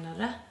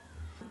inblandade.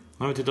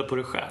 När vi tittar på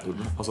dig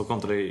själv, alltså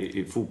kontra dig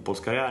i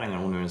fotbollskarriären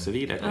och nu i den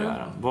civila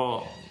karriären.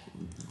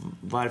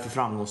 Vad är det för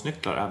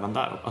framgångsnycklar även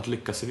där? Att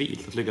lyckas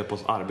civilt, att lyckas på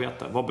ett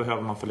arbete. Vad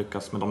behöver man för att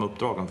lyckas med de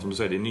uppdragen? Som du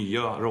säger, det är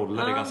nya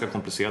roller, det är ganska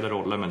komplicerade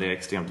roller, men det är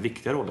extremt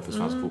viktiga roller för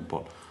svensk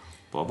fotboll.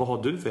 Vad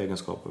har du för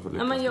egenskaper för att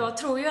lyckas? Men jag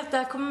tror ju att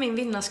där kommer min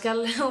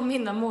vinnarskalle och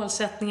mina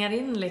målsättningar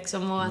in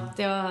liksom, och att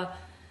jag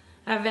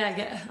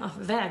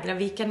vägrar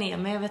vika ner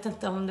mig. Jag vet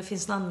inte om det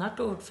finns något annat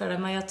ord för det,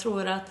 men jag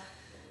tror att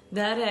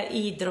där är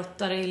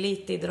idrottare,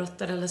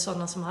 elitidrottare eller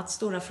sådana som har haft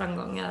stora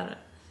framgångar.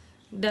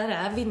 Där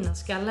är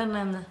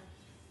vinnarskallen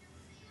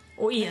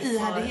och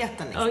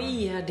ihärdigheten liksom. Och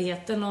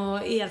ihärdigheten och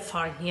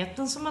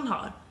erfarenheten som man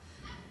har.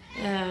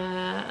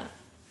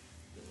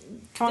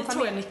 Kan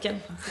tror jag är nyckeln.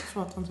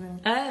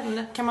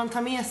 Kan man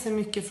ta med sig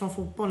mycket från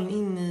fotbollen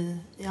in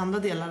i andra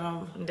delar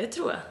av... Det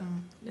tror jag.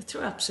 Det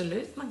tror jag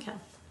absolut man kan.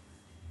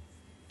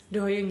 Du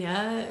har ju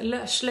inga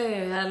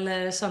slöja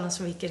eller sådana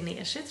som viker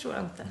ner sig, tror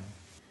jag inte.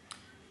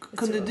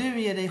 Kunde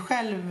du ge dig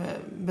själv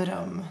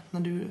beröm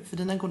för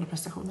dina goda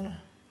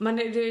prestationer? Men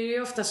det är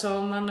ju ofta så,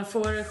 om man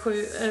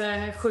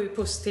får 7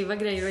 positiva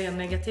grejer och 1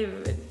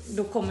 negativ,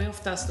 då kommer ju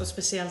oftast, och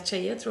speciellt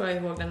tjejer tror jag,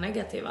 ihåg den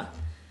negativa.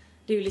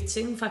 Det är ju lite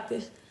synd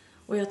faktiskt.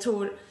 Och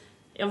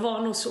jag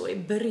var nog så i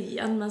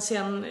början, men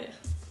sen,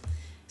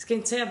 jag ska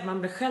inte säga att man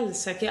blir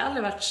självsäker. Jag har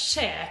aldrig varit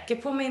säker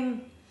på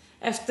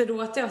efter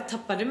då att jag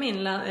tappade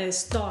min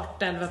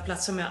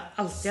startelvaplats som jag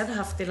alltid hade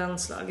haft i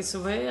landslaget, så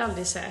var jag ju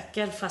aldrig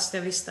säker, fast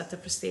jag visste att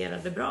jag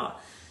presterade bra.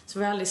 Så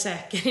var jag aldrig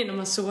säker innan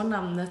man såg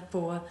namnet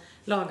på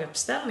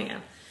laguppställningen.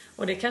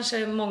 Och det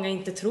kanske många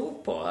inte tror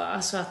på.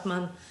 Alltså att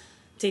man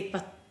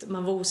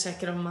var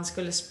osäker om man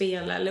skulle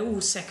spela, eller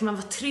osäker, man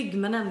var trygg,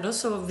 men ändå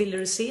så ville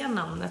du se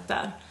namnet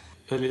där.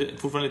 Jag är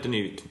fortfarande lite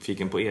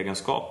nyfiken på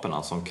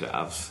egenskaperna som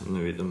krävs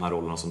nu i de här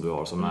rollerna som du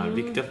har, som är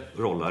viktiga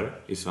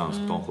roller i svensk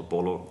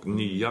damfotboll och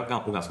nya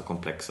och ganska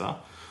komplexa.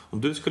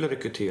 Om du skulle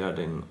rekrytera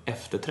din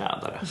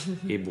efterträdare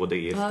i både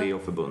EFD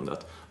och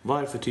förbundet, vad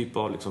är det för typ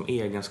av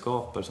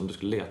egenskaper som du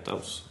skulle leta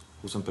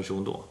hos en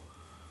person då?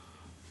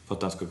 För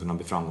att den ska kunna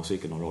bli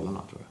framgångsrik i de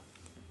rollerna, tror jag.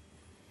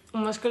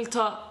 Om jag skulle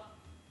ta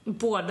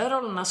båda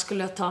rollerna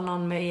skulle jag ta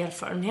någon med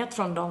erfarenhet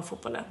från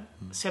damfotbollen.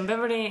 Sen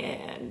behöver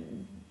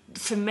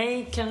för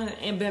mig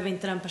behöver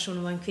inte den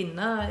personen vara en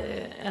kvinna,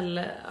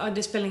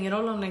 det spelar ingen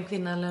roll om det är en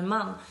kvinna eller en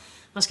man.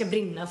 Man ska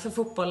brinna för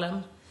fotbollen.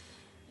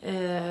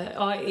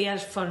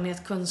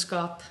 Erfarenhet,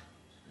 kunskap,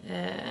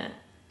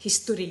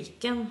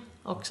 historiken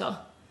också.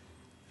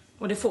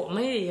 Och det får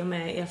man ju i och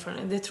med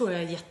erfarenhet. Det tror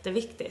jag är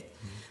jätteviktigt.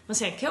 Men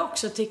sen kan jag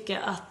också tycka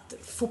att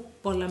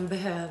fotbollen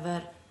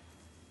behöver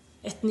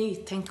ett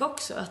nytänk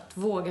också. Att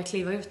våga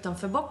kliva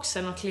utanför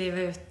boxen och kliva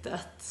ut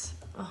att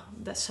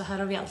så här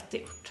har vi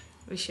alltid gjort.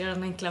 Vi kör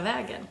den enkla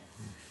vägen.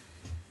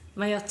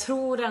 Men jag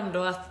tror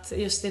ändå att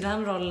just i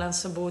den rollen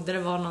så borde det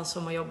vara någon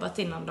som har jobbat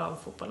inom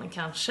damfotbollen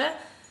kanske.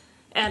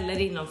 Eller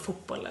inom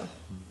fotbollen.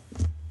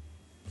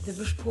 Det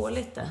beror på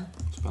lite.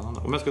 Spännande.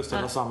 Om jag skulle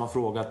ställa samma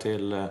fråga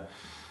till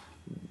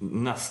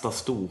nästa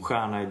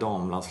storstjärna i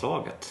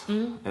damlandslaget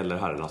eller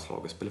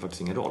herrlandslaget, spelar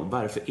faktiskt ingen roll. Vad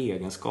är det för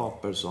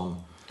egenskaper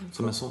som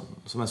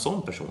en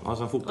sån person,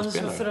 alltså en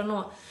fotbollsspelare? Alltså för att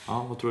nå...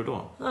 Ja, vad tror du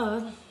då?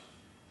 Ja.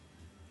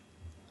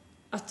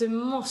 Att du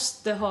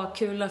måste ha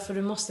kul, för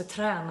du måste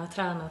träna.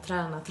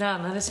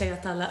 Det säger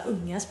att alla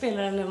unga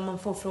spelare, eller om man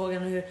får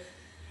frågan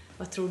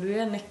vad tror du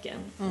är nyckeln?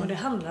 Och det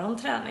handlar om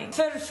träning.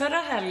 Förra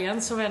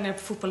helgen så var jag nere på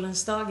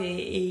fotbollens dag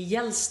i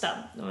Gällstad.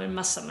 Det var en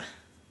massa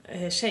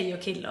med tjej-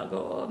 och killag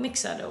och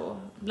mixade och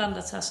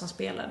blandat så här som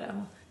spelade. Och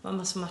det var en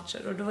massa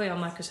matcher. Och då var jag och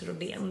Marcus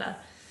Rodén där.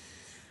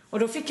 Och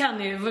då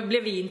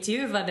blev vi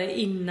intervjuade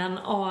innan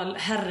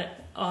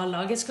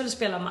A-laget skulle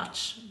spela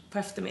match på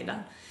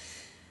eftermiddagen.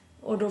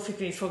 Och då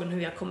fick vi frågan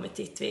hur jag kommit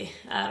dit vi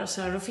är och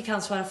så här. Då fick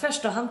han svara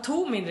först och han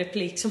tog min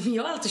replik som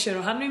jag alltid kör,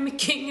 och han är ju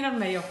mycket yngre än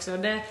mig också.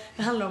 Det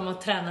handlar om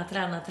att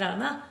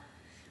träna.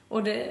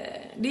 Och det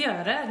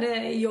gör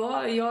det.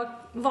 Jag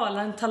var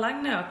en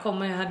talang när jag kom,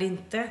 och jag hade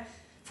inte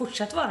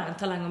fortsatt vara en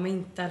talang om jag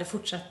inte hade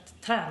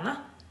fortsatt träna.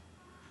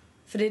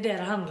 För det är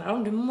det handlar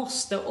om. Du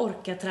måste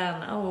orka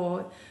träna,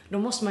 och då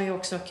måste man ju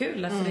också ha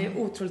kul. För det är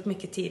otroligt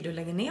mycket tid du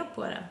lägger ner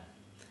på det.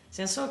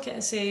 Sen så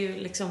ser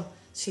ju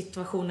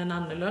situationen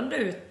annorlunda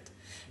ut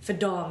för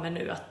damer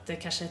nu, att det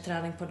kanske är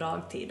träning på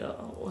dagtid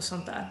och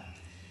sånt där.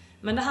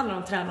 Men det handlar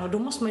om träna, och då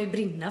måste man ju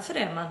brinna för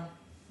det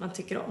man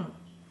tycker om.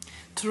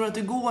 Tror du att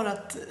det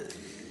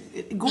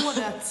går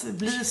att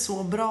bli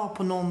så bra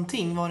på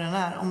någonting, vad den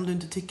är, om du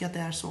inte tycker att det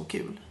är så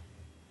kul?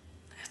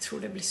 Jag tror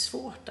det blir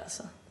svårt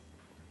alltså.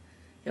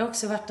 Jag har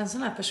också varit en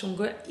sån här person,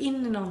 går jag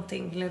in i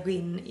någonting vill jag gå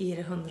in i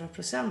det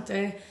 100%. Jag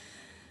har ju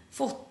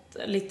fått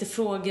lite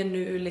frågor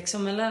nu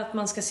eller att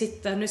man ska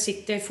nu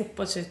sitter jag i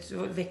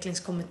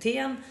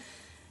fotbollsutvecklingskommittén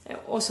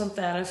och sånt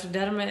där, för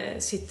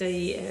därmed sitter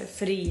jag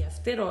för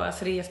IFD då.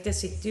 För IFD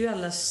sitter ju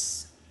alla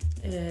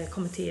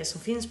kommittéer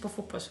som finns på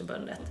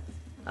fotbollsförbundet.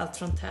 Allt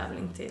från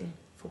tävling till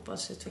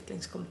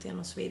fotbollsutvecklingskommittén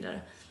och så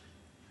vidare.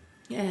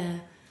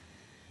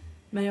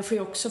 Men jag får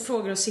ju också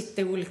frågor att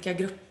sitta i olika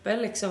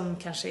grupper,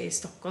 kanske i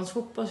Stockholms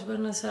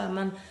fotbollsförbund och så här.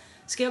 Men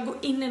ska jag gå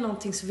in i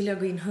någonting så vill jag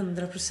gå in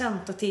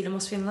 100%, och tiden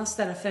måste finnas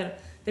där, för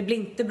det blir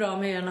inte bra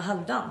med att göra något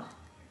halvdant.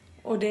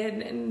 Och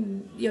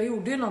jag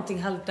gjorde ju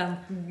någonting halvdant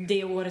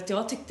det året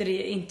jag tyckte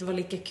det inte var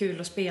lika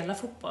kul att spela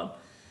fotboll.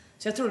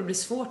 Så jag tror det blir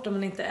svårt om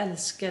man inte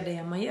älskar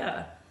det man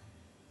gör.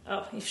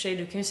 Ja, i och för sig,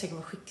 du kan ju säkert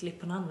vara skicklig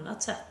på något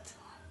annat sätt.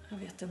 Jag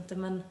vet inte,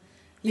 men...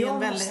 Det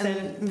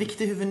är en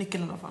viktig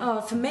huvudnyckel i alla fall.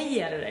 Ja, för mig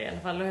är det i alla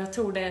fall. Och jag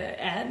tror det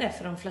är det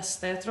för de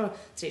flesta. Jag tror,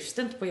 trivs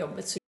det inte på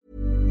jobbet så...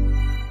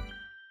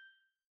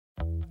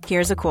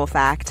 Here's a cool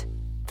fact.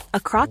 A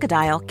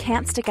crocodile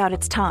can't stick out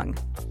its tongue.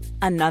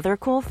 Another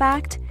cool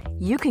fact,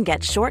 you can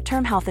get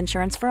short-term health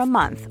insurance for a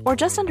month or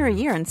just under a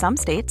year in some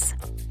states.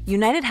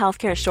 United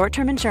Healthcare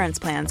short-term insurance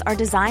plans are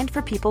designed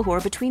for people who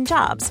are between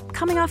jobs,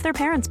 coming off their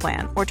parents'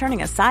 plan, or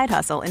turning a side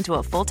hustle into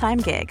a full-time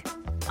gig.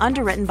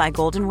 Underwritten by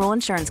Golden Rule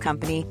Insurance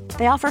Company,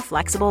 they offer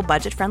flexible,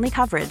 budget-friendly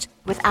coverage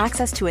with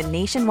access to a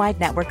nationwide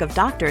network of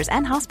doctors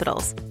and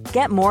hospitals.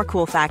 Get more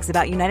cool facts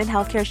about United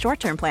Healthcare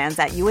short-term plans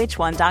at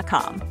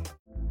uh1.com.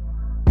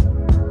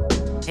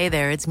 Hey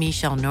there, it's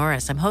Michelle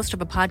Norris. I'm host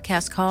of a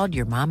podcast called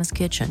Your Mama's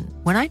Kitchen.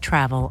 When I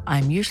travel,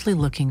 I'm usually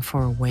looking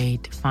for a way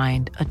to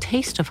find a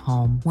taste of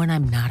home when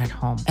I'm not at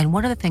home. And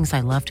one of the things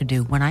I love to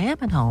do when I am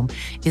at home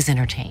is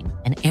entertain.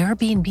 And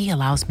Airbnb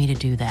allows me to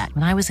do that.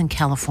 When I was in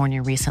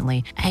California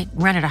recently, I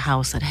rented a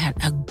house that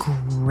had a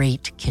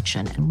great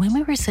kitchen. And when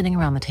we were sitting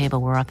around the table,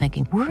 we were all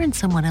thinking, we're in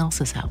someone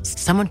else's house.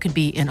 Someone could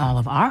be in all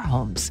of our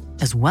homes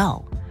as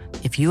well.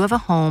 If you have a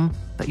home,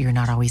 but you're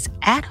not always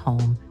at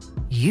home,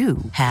 you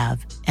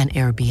have an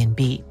Airbnb.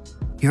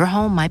 Your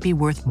home might be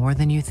worth more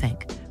than you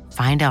think.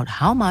 Find out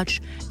how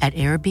much at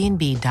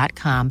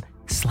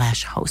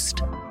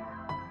airbnb.com/host.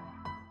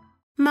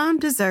 Mom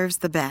deserves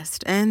the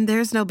best, and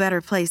there's no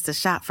better place to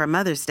shop for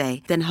Mother's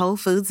Day than Whole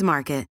Foods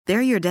Market.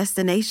 They're your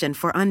destination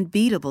for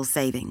unbeatable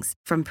savings,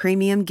 from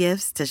premium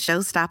gifts to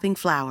show-stopping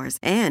flowers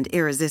and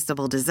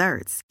irresistible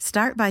desserts.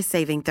 Start by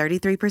saving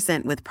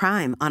 33% with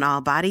Prime on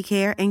all body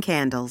care and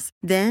candles.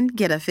 Then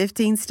get a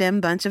 15-stem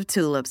bunch of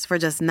tulips for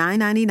just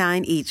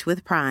 $9.99 each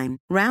with Prime.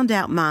 Round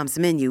out Mom's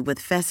menu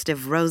with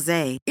festive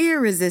rosé,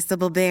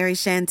 irresistible berry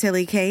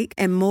chantilly cake,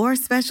 and more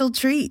special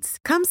treats.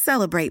 Come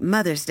celebrate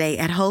Mother's Day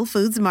at Whole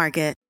Foods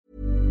Market.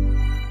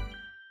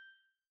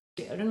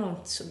 Gör du nog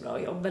inte så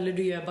bra jobb, eller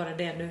du gör bara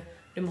det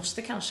du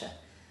måste kanske.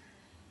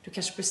 Du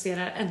kanske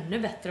presterar ännu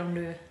bättre om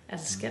du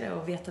älskar det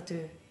och vet att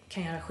du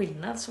kan göra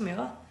skillnad som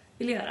jag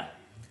vill göra.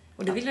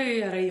 Och det vill jag ju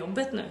göra i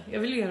jobbet nu. Jag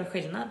vill göra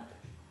skillnad.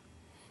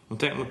 Om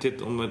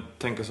vi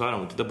tänker så här,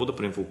 om du tittar både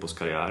på din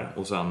fotbollskarriär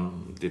och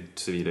sen ditt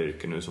civila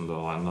yrke nu som du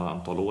har en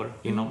antal år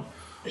inom.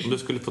 Om du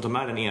skulle få ta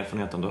med den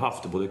erfarenheten du har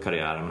haft i både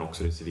karriären men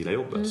också i det civila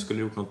jobbet, skulle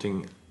du gjort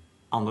någonting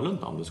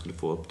annorlunda om du skulle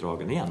få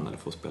uppdragen igen eller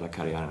få spela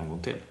karriären en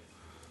gång till?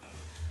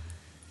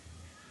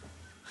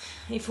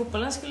 I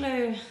fotbollen skulle jag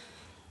ju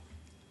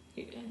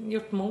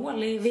gjort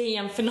mål i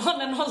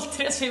VM-finalen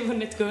 03 så vi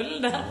vunnit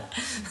guld där.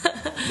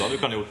 Då hade du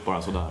kunnat gjort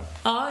bara sådär.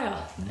 Ja.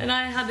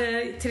 När jag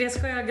hade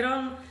Therese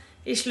Sjögran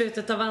i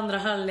slutet av andra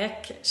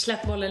halvlek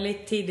släppt bollen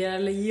lite tidigare,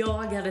 eller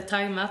jag hade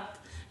tajmat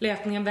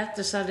löpningen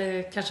bättre, så hade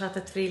jag kanske haft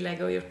ett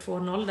friläge och gjort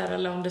 2-0 där,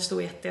 eller om det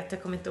stod 1-1,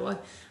 jag kommer inte ihåg.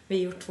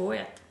 Vi gjort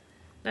 2-1.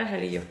 Där hade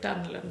jag gjort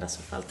annorlunda i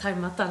så fall,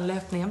 tajmat den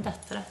löpningen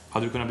bättre.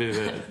 Hade du kunnat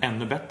bli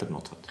ännu bättre på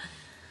något sätt?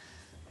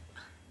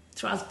 Jag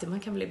tror alltid man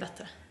kan bli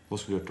bättre. Vad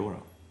skulle du gjort då?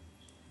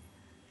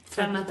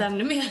 Tränat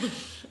ännu mer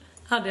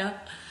hade jag.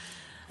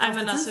 Nej,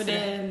 men alltså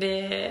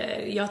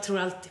jag tror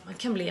alltid man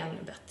kan bli ännu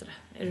bättre.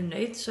 Är du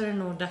nöjd så är det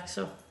nog dags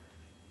att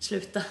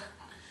sluta.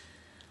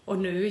 Och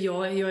nu,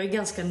 jag är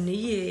ganska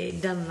ny i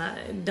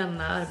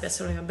denna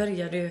arbetsår. Jag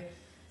började ju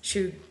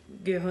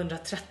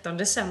 2013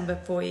 december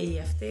på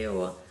EFD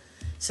och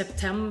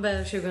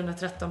september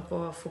 2013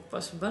 på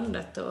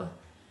fotbollsförbundet. Och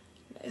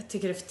jag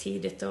tycker det är för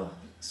tidigt att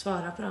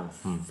svara på den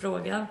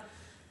frågan.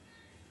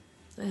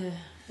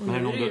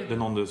 Men är det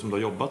någon som du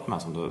har jobbat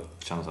med som du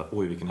känner så här,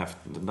 oj vilken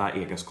häftig, den där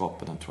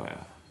egenskapen, den tror jag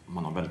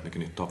man har väldigt mycket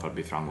nytta av för att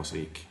bli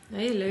framgångsrik?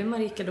 Jag gillar ju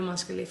Marika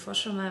Domanska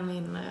Liffors som är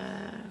min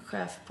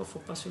chef på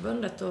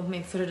fotbollsförbundet och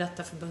min före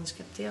detta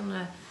förbundskapten.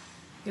 Har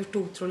gjort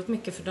otroligt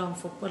mycket för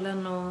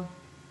damfotbollen och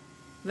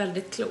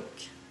väldigt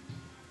klok.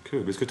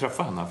 Kul, vi ska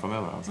träffa henne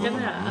framöver. Ska vi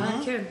göra? Ja,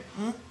 kul.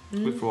 Ska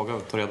vi fråga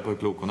och ta reda på hur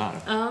klok hon är.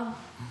 Ja.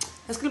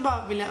 Jag skulle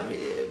bara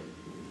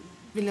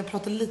vilja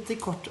prata lite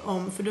kort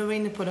om, för du var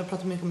inne på det,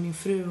 prata mycket om din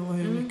fru och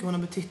hur mycket hon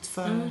har betytt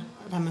för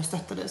det här med att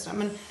stötta dig.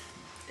 Men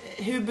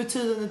hur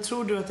betydande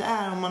tror du att det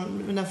är,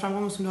 om den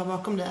framgången som du har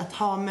bakom dig, att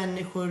ha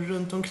människor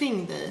runt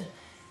omkring dig?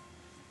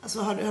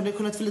 Alltså har du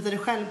kunnat förlita dig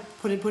själv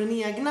på din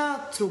egna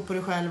tro på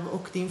dig själv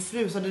och din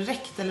fru, så har det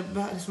räckt? Eller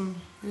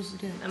liksom, hur ser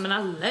det ut? Nej, men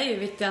alla är ju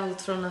viktiga,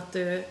 allt från att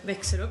du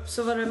växer upp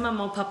så var det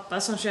mamma och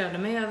pappa som körde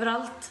mig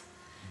överallt.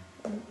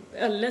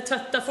 Eller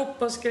tvätta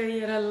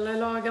fotbollsgrejer eller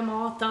laga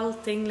mat,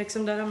 allting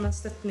liksom, där man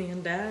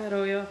stöttningen där.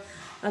 Och jag har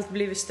alltid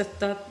blivit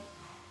stöttad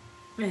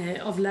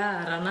av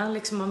lärarna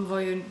liksom. Man var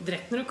ju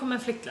direkt när du kom en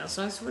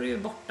flicklandslag så var du ju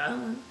borta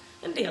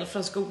en del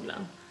från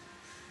skolan.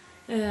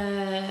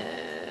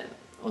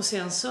 Och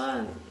sen så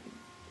har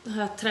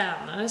jag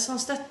tränare som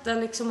stöttar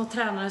liksom, och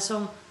tränare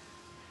som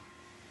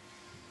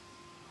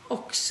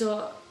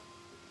också,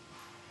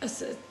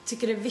 alltså,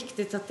 tycker det är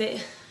viktigt att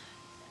det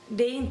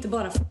är inte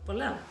bara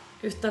fotbollen,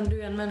 utan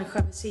du är en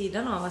människa vid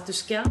sidan av, att du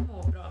ska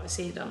må bra vid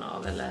sidan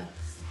av eller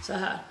så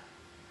här.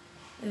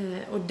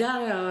 Och där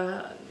har jag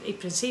i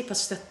princip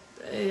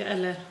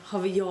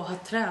jag har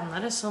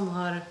tränare som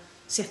har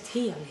sett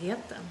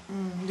helheten.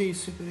 Det är ju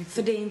superviktigt.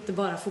 För det är inte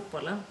bara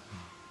fotbollen.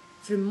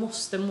 För du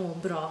måste må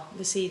bra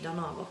vid sidan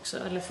av också,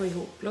 eller få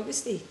ihop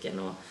logistiken.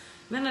 Och,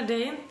 men det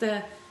är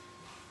inte,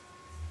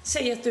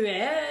 säg att du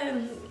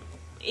är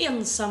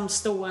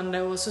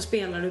ensamstående och så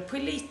spelar du på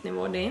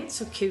elitnivå. Det är inte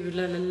så kul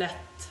eller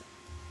lätt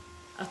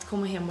att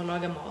komma hem och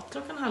laga mat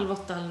klockan 7:30,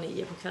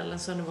 8:30 på kvällen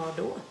som det var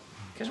då.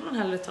 Kanske man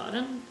hellre tar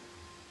en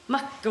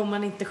macka om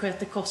man inte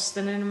sköter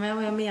kosten. Är ni med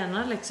vad jag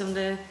menar? Liksom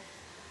det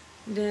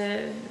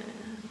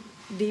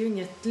är ju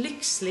inget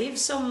lyxliv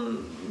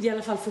som i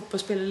alla fall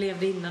fotbollsspelare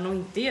levde innan och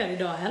inte gör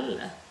idag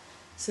heller.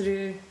 Så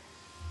det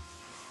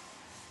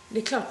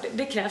är klart,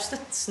 det krävs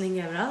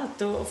stöttning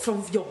överallt. Och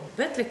från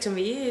jobbet, liksom,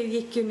 vi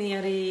gick ju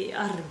ner i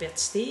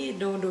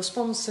arbetstid och då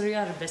sponsrade ju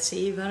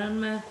arbetsgivaren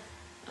med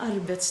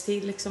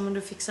arbetstid liksom, och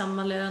du fick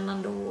samma lön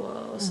ändå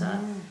och så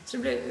här. Så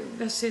det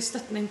behövs ju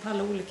stöttning på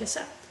alla olika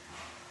sätt.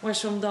 Och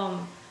eftersom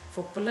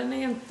damfotbollen är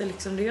ju inte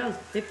liksom, det är ju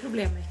alltid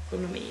problem med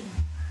ekonomin.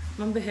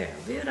 Man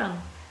behöver ju den,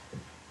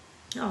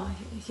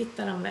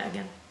 hitta den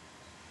vägen.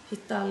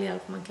 Hitta all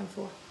hjälp man kan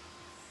få.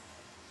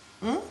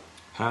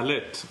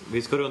 Härligt.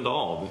 Vi ska runda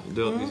av.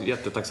 Vi är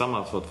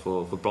jättetacksamma för att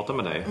få prata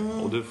med dig.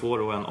 Och du får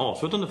då en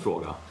avslutande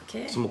fråga.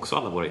 Som också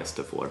alla våra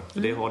gäster får. För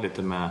det har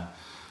lite med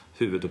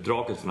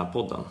huvuduppdraget för den här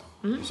podden.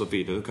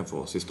 Sofie, du kan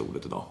få sista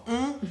ordet idag.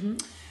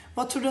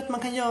 Vad tror du att man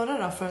kan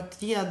göra då för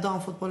att ge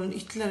damfotbollen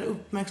ytterligare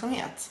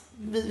uppmärksamhet?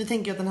 Vi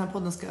tänker att den här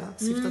podden ska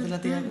syfta till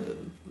att ge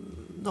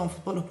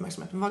damfotboll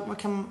uppmärksamhet. Men vad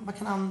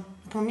kan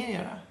man mer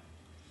göra?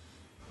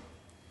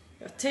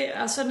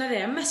 Alltså när det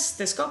är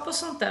mästerskap och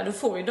sånt där, då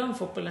får ju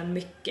damfotbollen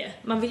mycket.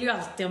 Man vill ju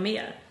alltid ha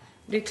mer.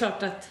 Det är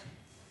klart att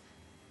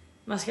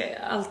man ska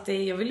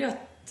alltid, jag vill ju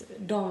att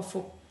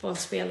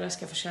damfotbollsspelare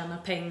ska få tjäna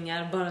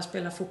pengar, bara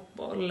spela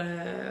fotboll,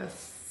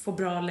 få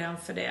bra lön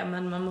för det.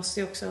 Men man måste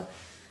ju också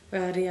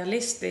vara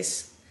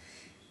realistisk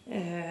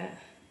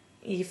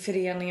i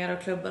föreningar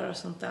och klubbar och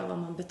sånt där, vad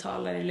man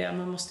betalar i lön.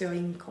 Man måste ju ha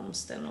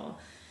inkomsten och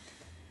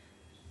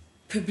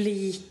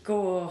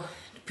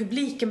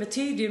publiken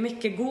betyder ju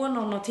mycket. Går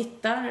någon och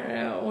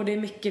tittar och det är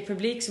mycket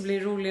publik så blir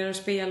det roligare att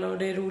spela och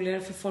det är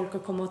roligare för folk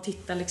att komma och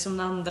titta liksom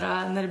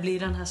när det blir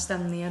den här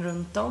stämningen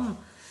runt om.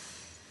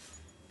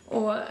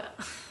 Och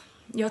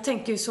jag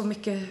tänker ju så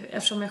mycket,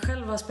 eftersom jag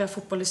själv har spelat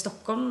fotboll i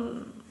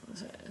Stockholm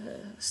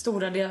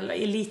stora delar,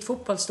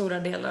 elitfotboll stora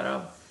delar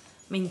av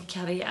min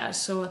karriär,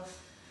 så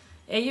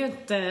det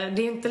är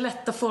inte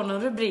lätt att få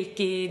någon rubrik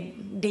i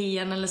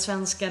DN eller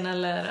Svenskan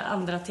eller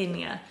andra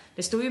tidningar.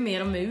 Det stod ju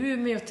mer om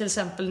Umeå till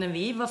exempel när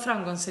vi var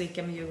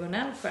framgångsrika med Djurgården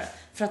Älvsjö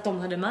för att de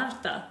hade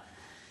Marta.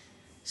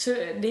 Så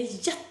det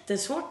är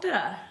jättesvårt det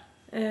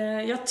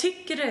där. Jag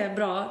tycker det är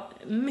bra,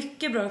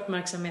 mycket bra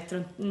uppmärksamhet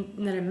runt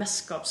när det är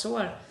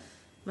mästerskapsår.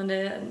 Men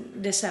det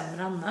är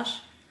sämre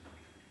annars.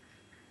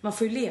 Man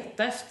får ju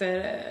leta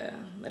efter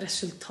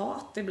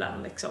resultat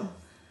ibland liksom.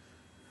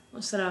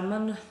 Och sådär,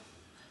 men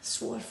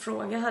svår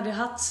fråga. Hade jag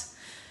haft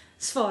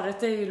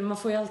svaret är ju, man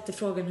får ju alltid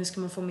frågan hur ska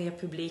man få mer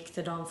publik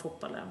till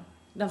damfotbollen.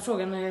 Den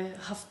frågan har jag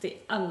haft i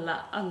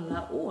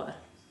alla år.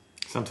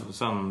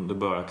 Sen du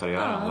började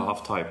karriären, du har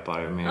haft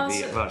hypar med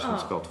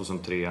världsmästerskap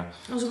 2003,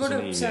 och så går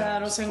det upp så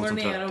här och sen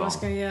 2013. Går det ner och vad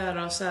ska vi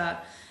göra och så här.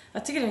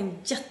 Jag tycker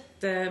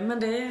det är men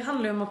det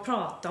handlar ju om att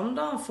prata om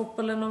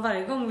damfotbollen och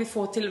varje gång vi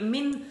får till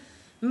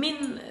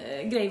min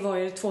grej var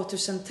ju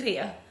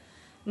 2003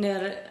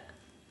 när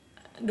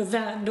då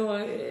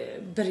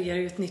började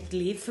ju ett nytt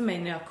liv för mig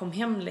när jag kom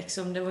hem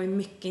liksom. Det var ju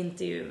mycket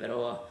intervjuer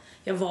och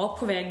jag var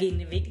på väg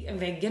in i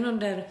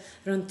väggen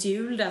runt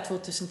jul där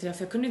 2003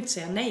 för jag kunde inte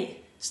säga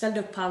nej. Ställde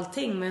upp på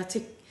allting, men jag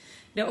tycker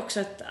det är också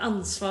ett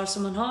ansvar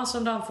som man har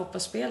som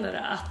damfotbollsspelare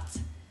att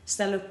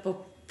ställa upp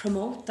och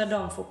promota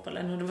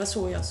damfotbollen, och det var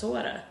så jag såg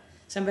det.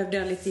 Sen behövde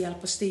jag lite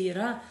hjälp att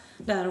styra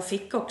där och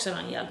fick också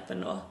den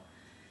hjälpen då.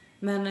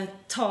 Men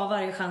ta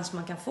varje chans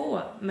man kan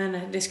få,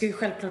 men det ska ju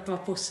självklart vara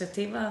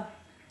positiva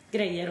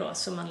grejer då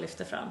som man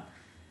lyfter fram.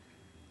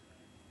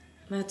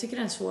 Men jag tycker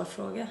det är en svår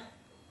fråga.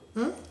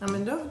 Ja,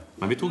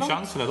 men vi tog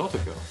chansen idag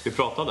tycker jag. Vi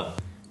pratade.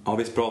 Ja,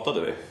 visst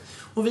pratade vi.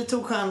 Och vi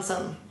tog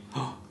chansen.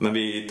 Men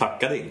vi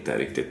tackade inte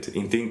riktigt.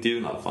 Inte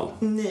intervjun i alla fall.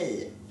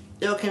 Nej,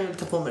 jag kan ju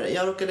ta på mig det.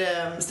 Jag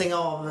råkade stänga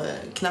av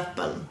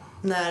knappen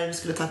när vi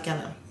skulle tacka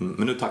henne.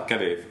 Men nu tackar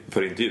vi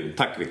för intervjun.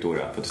 Tack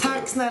Victoria för att du ställde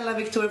upp. Tack snälla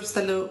Victoria för att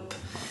ställa upp.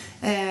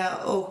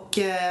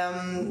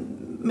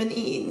 Men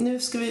nu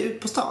ska vi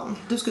ut på stan.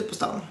 Du ska ut på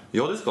stan.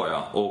 Ja, det ska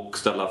jag. Och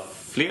ställa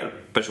fler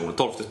personer,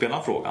 12:e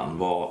spelaren frågan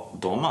vad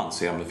de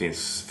anser om det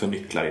finns för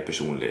nycklar i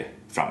personlig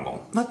framgång.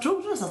 Vad tror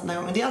du någonstans den här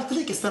gången? Det är alltid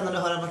lika spännande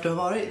att höra vart du har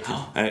varit.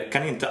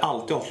 Kan inte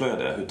alltid avslöja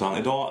det, utan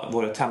idag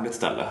var det ett hemligt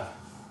ställe.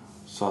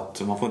 Så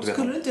att man får inte veta.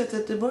 Skulle du inte till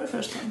Göteborg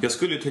först? Jag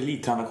skulle ju till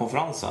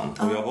elittränarkonferensen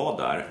och jag var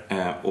där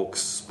och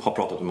har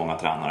pratat med många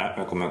tränare.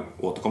 Jag kommer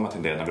återkomma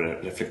till det när vi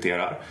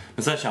reflekterar.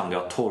 Men sen kände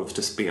jag att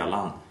 12:e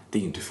spelaren, det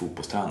är ju inte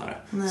fotbollstränare.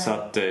 Nej. Så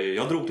att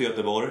jag drog till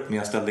Göteborg, men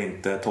jag ställde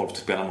inte 12:e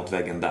spelaren mot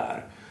väggen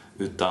där.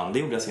 Utan det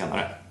gjorde jag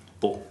senare.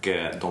 Och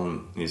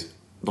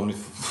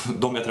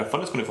de jag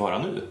träffade ska ni få höra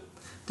nu.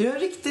 Du är en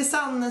riktigt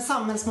sann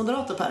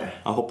samhällsmoderator,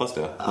 Per. Ja, hoppas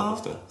det.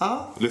 Hoppas det.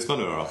 Ja. Lyssna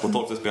nu då på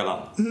 12:e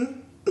spelaren.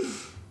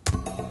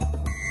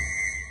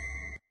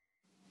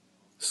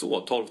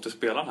 Så, 12:e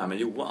spelaren här med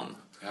Johan.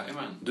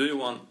 Jajamän. Du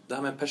Johan, det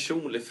här med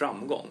personlig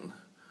framgång.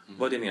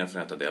 Vad är din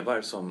erfarenhet av det? Vad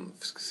är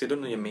det ser du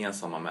några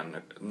gemensamma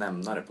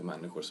nämnare på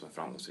människor som är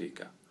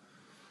framgångsrika?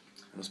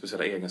 Några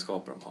speciella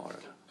egenskaper de har?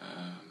 Eller?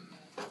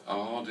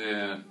 Ja,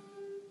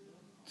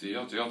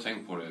 jag har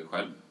tänkt på det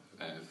själv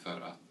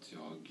för att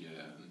jag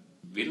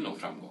vill nå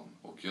framgång.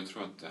 Och jag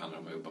tror att det handlar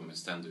om att jobba med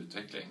ständig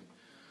utveckling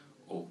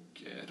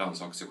och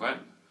rannsaka sig själv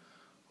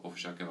och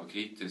försöka vara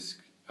kritisk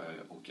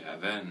och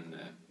även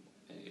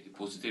i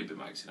positiv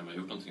bemärkelse när man har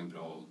gjort någonting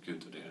bra och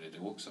utvärdera det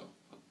också.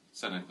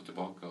 Sen gå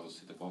tillbaka och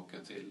se tillbaka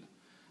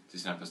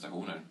till sina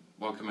prestationer.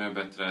 Vad kan man göra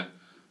bättre?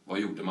 Vad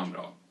gjorde man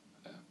bra?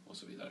 Och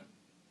så vidare.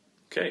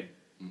 Okej,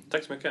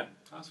 tack så mycket.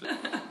 Absolut.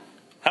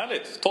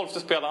 Härligt, 12:e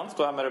spelaren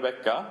står här med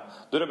Rebecka.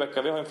 Du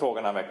Rebecka, vi har en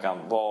fråga den här veckan.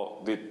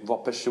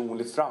 Vad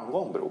personlig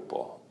framgång beror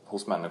på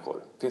hos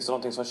människor? Finns det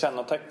någonting som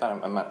kännetecknar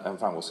en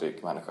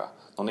framgångsrik människa?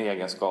 Någon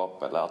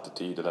egenskap eller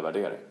attityd eller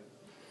värdering?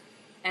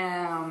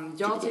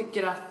 Jag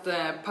tycker att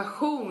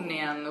passion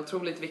är en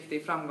otroligt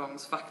viktig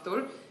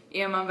framgångsfaktor.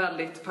 Är man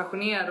väldigt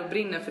passionerad och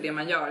brinner för det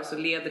man gör så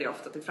leder det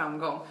ofta till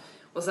framgång.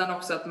 Och sen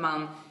också att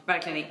man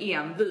verkligen är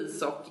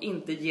envis och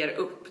inte ger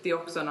upp. Det är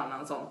också en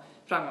annan sån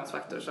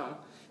framgångsfaktor som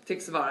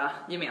tycks vara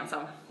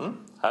gemensam.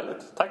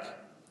 Härligt, tack.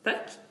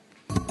 Tack.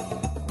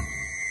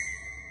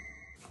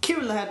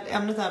 Kul det här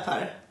ämnet här,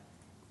 Per.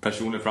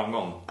 Personlig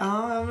framgång.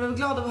 Ja, jag blev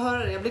glad av att höra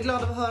det. Jag blir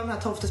glad av att höra de här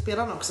 12:e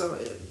spelarna också.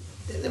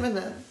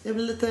 Jag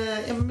vet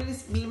inte,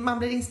 man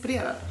blir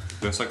inspirerad.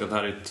 Du har sagt att det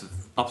här är ett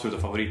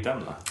absoluta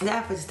favoritämne. Det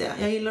är faktiskt det.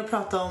 Jag gillar att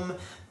prata om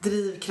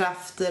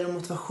drivkrafter och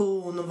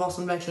motivation och vad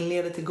som verkligen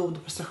leder till goda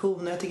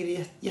prestationer. Jag tycker det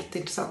är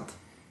jätteintressant.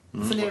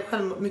 Jag funderar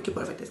själv mycket på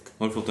det faktiskt.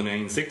 Har du fått nya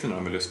insikter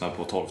när du lyssnar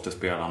på 12:e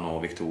spelaren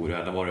och Victoria?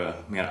 Eller var det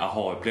mer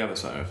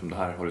aha-upplevelser som det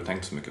här har du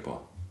tänkt så mycket på?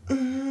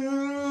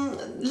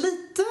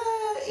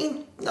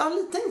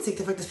 Lite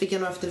insikter faktiskt fick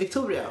jag nog efter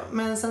Victoria.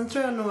 Men sen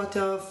tror jag nog att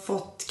jag har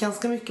fått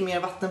ganska mycket mer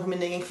vatten på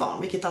min egen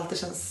kvarn. Vilket alltid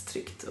känns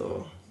tryggt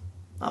och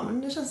ja,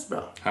 men det känns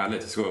bra.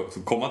 Härligt, vi ska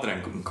komma till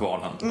den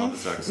kvarnen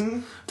alldeles strax.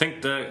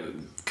 Tänkte,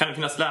 kan det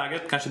finnas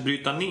läget kanske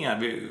bryta ner?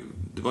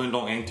 Det var en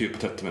lång intervju på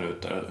 30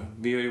 minuter.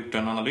 Vi har gjort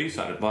en analys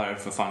här. Vad är det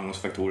för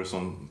framgångsfaktorer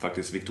som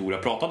faktiskt Victoria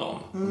pratade om?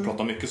 Hon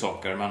pratade om mycket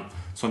saker, men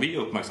som vi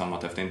har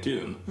uppmärksammat efter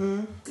intervjun.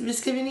 Vi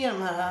skrev ner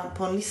de här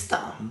på en lista,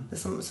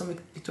 som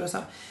Victoria sa.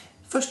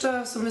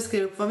 Första som vi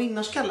skrev upp var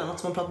vinnarskallen, något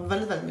som man pratar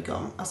väldigt, väldigt mycket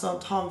om. Alltså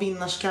att ha en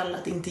vinnarskalle,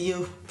 att inte ge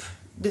upp.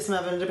 Det som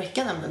även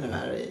Rebecka nämnde nu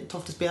här i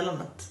 12:e spelaren,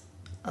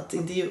 att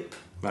inte ge upp.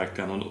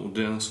 Verkligen, och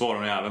den svarade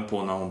hon även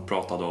på när hon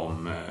pratade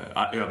om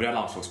övriga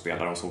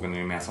landslagsspelare. Hon såg en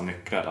gemensam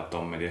nyckel att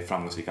de med det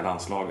framgångsrika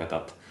landslaget,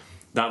 att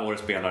där var det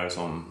spelare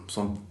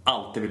som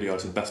alltid ville göra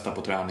sitt bästa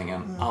på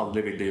träningen,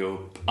 aldrig ville ge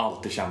upp,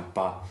 alltid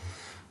kämpa.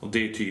 Och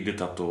det är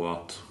tydligt att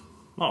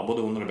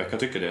både hon och Rebecka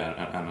tycker det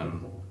är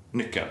en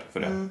nyckel för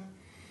det.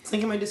 Sen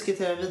kan man ju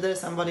diskutera vidare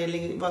sen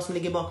vad som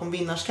ligger bakom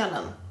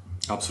vinnarskallen.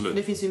 Absolut.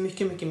 Det finns ju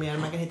mycket, mycket mer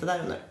man kan hitta där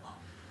under.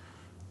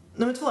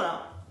 Nummer 2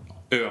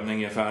 då?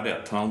 Övning är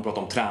färdighet. Hon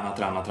pratar om träna.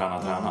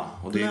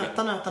 Och det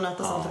är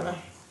Nöta sånt här.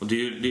 Och det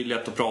är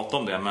lätt att prata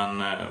om det, men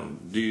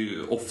det är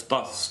ju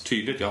oftast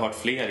tydligt. Jag har hört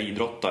fler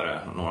idrottare,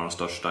 några av de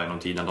största inom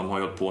tiden. De har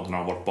ju hållit på när de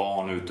har varit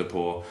barn ute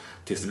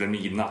tills det blev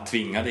midnatt,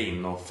 tvingade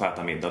in och få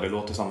äta middag. Det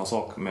låter samma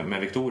sak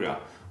med Victoria.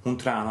 Hon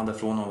tränade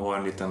från att vara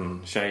en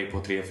liten tjej på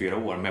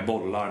 3-4 år med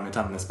bollar, med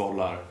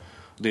tennisbollar.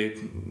 Jag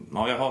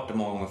har hört det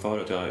många gånger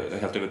förut. Jag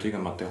är helt övertygad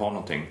om att det har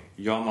någonting.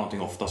 Gör man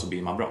någonting ofta så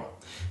blir man bra.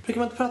 Brukar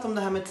man inte prata om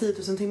det här med 10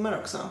 000 timmar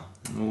också?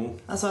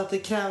 Alltså att det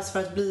krävs för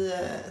att bli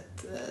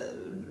ett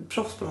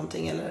proffs på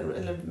någonting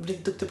eller bli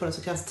duktig på det,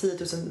 så krävs 10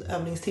 000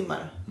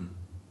 övningstimmar.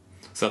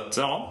 Så att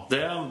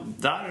det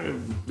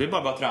är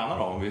bara att träna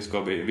då.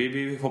 Vi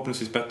blir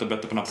förhoppningsvis bättre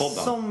på den här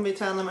podden. Som vi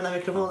tränar med den här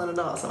mikrofonen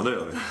idag alltså. Ja, det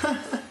gör vi.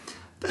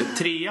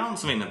 3:an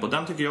som vi är inne på,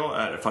 den tycker jag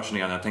är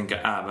fascinerande. Jag tänker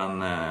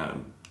även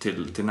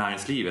till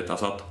näringslivet.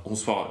 Alltså att hon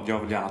sa, jag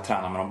vill gärna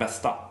träna med de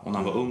bästa. Och när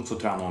hon var ung så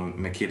tränade hon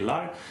med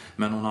killar.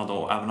 Men hon hade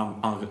även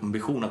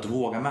ambition att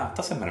våga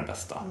mäta sig med den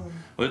bästa.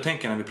 Och det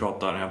tänker jag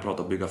när jag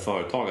pratar bygga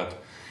företag,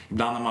 att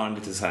ibland är man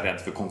lite så här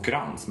rädd för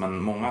konkurrens.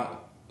 Men många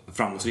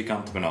framgångsrika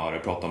entreprenörer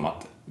pratar om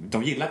att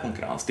de gillar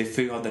konkurrens. Det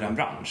föder en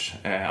bransch.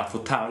 Att få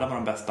tävla med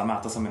de bästa,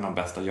 mäta sig med de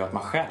bästa, gör att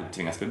man själv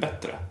tvingas bli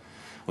bättre.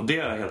 Och det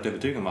är jag helt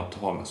övertygad om att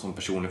ha som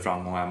personlig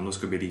framgång, även om du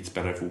ska bli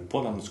elitspelare i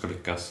fotboll, om du ska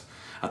lyckas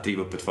att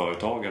driva upp ett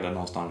företag eller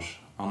någonstans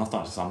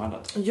annanstans i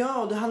samhället.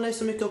 Ja, och det handlar ju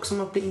så mycket också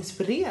om att bli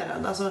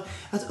inspirerad. Alltså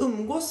att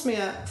umgås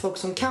med folk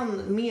som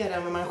kan mer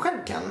än vad man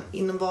själv kan,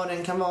 inom vad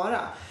den kan vara.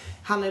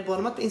 Handlar ju både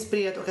om att bli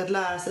inspirerad och att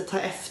lära sig, ta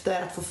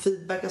efter, att få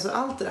feedback, alltså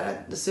allt det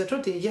där. Så jag tror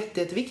att det är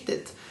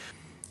jätteviktigt.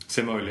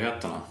 Se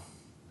möjligheterna.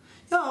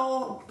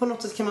 Ja, och på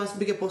något sätt kan man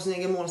bygga på sin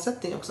egen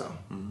målsättning också.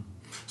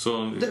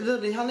 Så det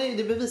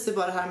bevisar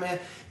bara det här med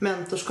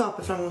mentorskap,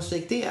 hur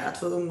framgångsrikt det är att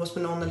få umgås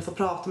med någon eller få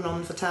prata med någon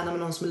eller få träna med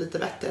någon som är lite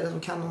bättre eller som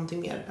kan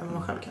någonting mer än vad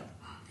man själv kan.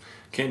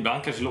 Kan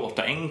ibland kanske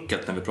låta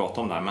enkelt när vi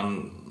pratar om det här,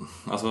 men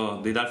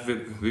alltså, det är därför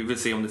vi vill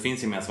se om det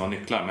finns gemensamma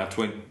nycklar. Men jag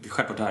tror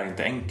självklart det här är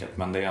inte enkelt,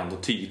 men det är ändå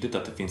tydligt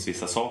att det finns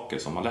vissa saker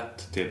som har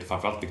lett till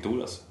framförallt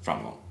Victorias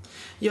framgång.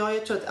 Ja,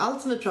 jag tror att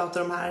allt som vi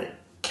pratar om här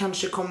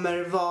kanske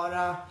kommer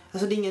vara,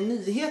 alltså det är inga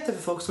nyheter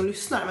för folk som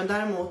lyssnar, men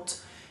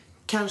däremot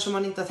kanske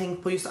man inte har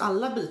tänkt på just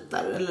alla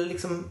bitar, eller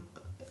liksom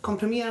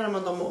komprimerar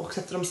man dem och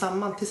sätter dem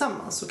samman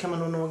tillsammans, så kan man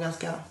nog nå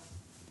ganska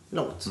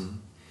långt.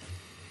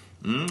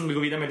 Vi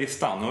går vidare med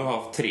listan. Nu har vi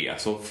haft 3,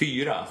 så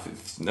 4.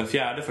 Den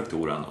 4:e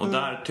faktoren. Och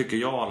där tycker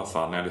jag i alla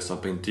fall, när jag lyssnar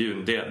på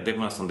intervjun, det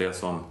var nästan det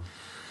som,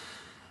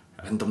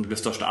 jag vet inte om det blev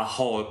största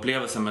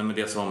aha-upplevelsen, men med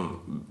det som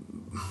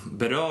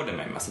berörde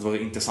mig mest. Det var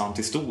en intressant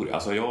historia.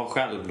 Alltså jag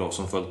själv då,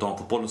 som följt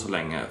damfotbollen så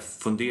länge,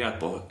 funderat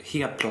på,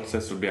 helt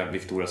plötsligt så blev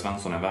Victoria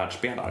Svensson en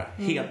världsspelare.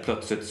 Helt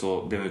plötsligt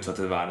så blev hon utsedd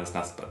till världens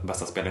näst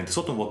bästa spelare. Inte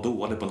så att hon var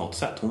dålig på något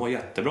sätt. Hon var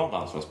jättebra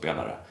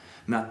landslagsspelare.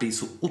 Men att bli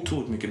så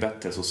otroligt mycket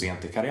bättre så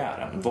sent i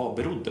karriären, vad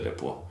berodde det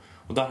på?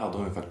 Och där hade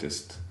hon ju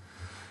faktiskt,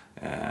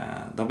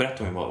 där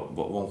berättade hon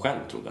vad hon själv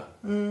trodde.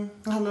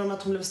 Det handlar om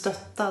att hon blev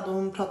stöttad, och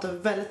hon pratade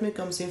väldigt mycket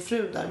om sin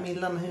fru där,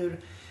 Millan,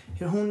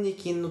 hur hon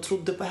gick in och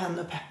trodde på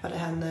henne och peppade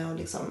henne och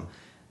liksom,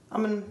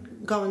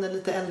 gav henne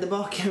lite eld i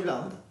baken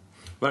ibland.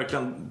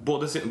 Verkligen,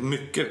 både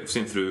mycket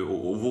sin fru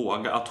och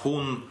våga att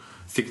hon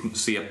fick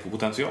se på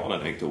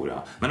potentialen i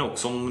Victoria. Men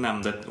också, hon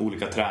nämnde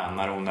olika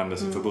tränare, hon nämnde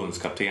sin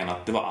förbundskapten,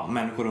 att det var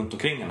människor runt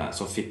omkring henne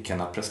som fick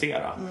henne att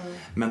prestera.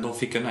 Men de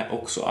fick henne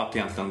också att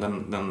egentligen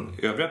den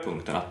övriga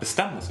punkten, att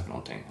bestämma sig för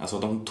någonting. Alltså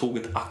de tog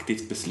ett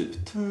aktivt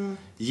beslut.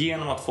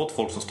 Genom att fått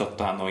folk som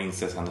stöttade henne och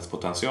inser hennes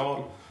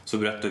potential, så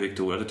berättade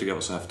Victoria, det tycker jag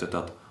var så häftigt,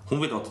 att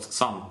hon ville ha ett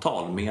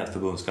samtal med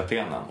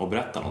förbundskaptenen och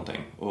berätta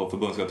någonting. Och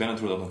förbundskaptenen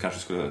trodde att hon kanske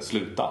skulle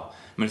sluta.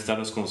 Men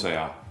istället skulle hon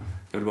säga,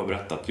 jag vill bara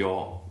berätta att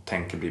jag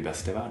tänker bli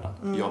bäst i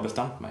världen. Jag har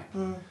bestämt mig.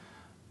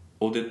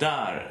 Och det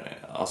där,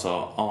 alltså,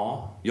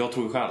 ja, jag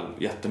tror själv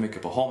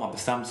jättemycket på, har man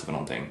bestämt sig för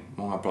någonting,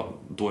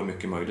 då är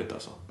mycket möjligt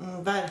alltså.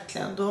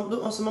 Verkligen.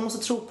 Alltså, man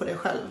måste tro på det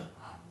själv.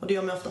 Och det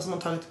gör man ofta som man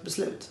tagit ett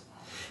beslut.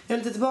 Jag är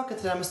lite tillbaka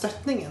till det här med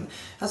stöttningen.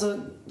 Alltså,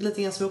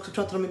 lite grann som vi också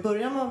pratade om i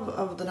början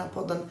av den här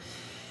podden.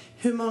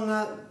 Hur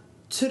många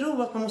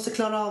tror att man måste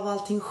klara av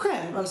allting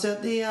själv. Alltså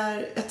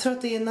jag tror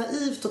att det är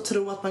naivt att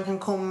tro att man kan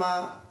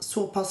komma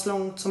så pass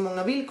långt som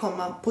många vill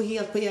komma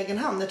helt på egen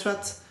hand. Jag tror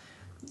att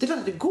det är klart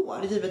att det går,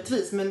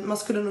 givetvis, men man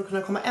skulle nog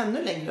kunna komma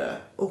ännu längre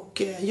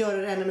och göra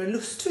det ännu mer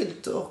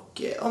lustfyllt,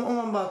 och om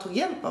man bara tog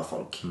hjälp av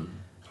folk.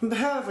 Man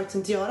behöver faktiskt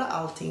inte göra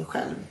allting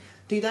själv.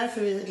 Det är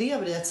därför vi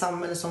lever i ett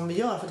samhälle som vi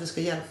gör, för att vi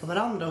ska hjälpa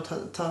varandra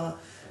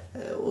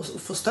och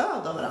få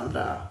stöd av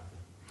varandra.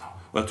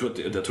 Och jag tror att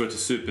det är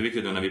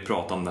superviktigt nu när vi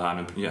pratar om det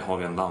här. Nu har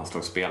vi en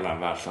landslagsspelare, en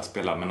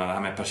världslagsspelare, men det här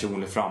med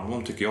personlig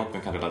framgång tycker jag att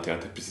man kan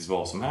relatera till precis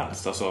vad som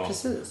helst. Alltså,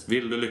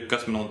 vill du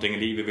lyckas med någonting i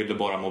livet, vill du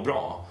bara må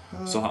bra,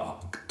 så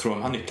tror jag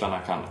de här nycklarna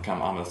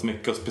kan användas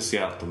mycket, och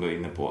speciellt om du är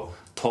inne på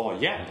ta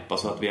hjälp,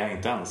 alltså att vi är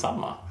inte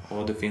ensamma.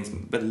 Och det finns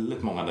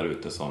väldigt många där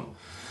ute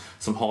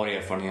som har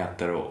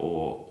erfarenheter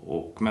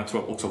men jag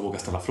tror också våga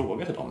ställa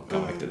frågor till dem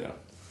kan vara viktigt.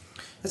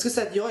 Jag skulle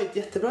säga att jag är ett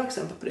jättebra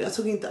exempel på det. Jag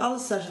tog inte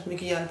alls särskilt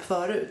mycket hjälp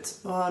förut,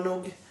 och har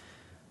nog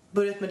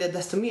börjat med det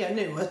desto mer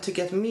nu. Och jag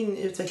tycker att min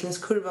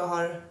utvecklingskurva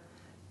har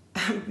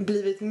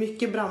blivit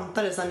mycket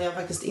brantare sedan jag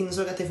faktiskt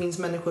insåg att det finns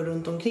människor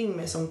runt omkring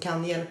mig som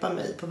kan hjälpa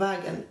mig på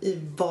vägen i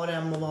vad det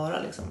än må vara,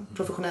 liksom,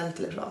 professionellt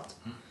eller privat.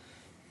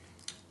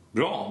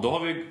 Bra, då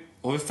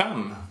har vi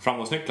 5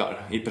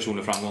 framgångsnycklar i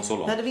personlig framgång så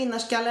långt. Vi hade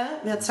vinnarskalle,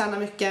 vi hade träna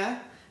mycket,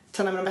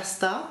 träna med de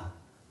bästa,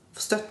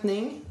 få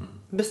stöttning,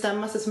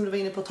 bestämma sig, som du var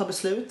inne på, att ta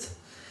beslut.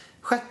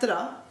 6:e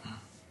då?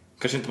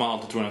 Kanske inte man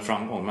alltid tror en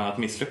framgång, men att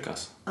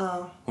misslyckas.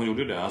 Hon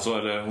gjorde det, alltså,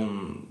 eller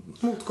hon...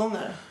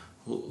 Motgångar.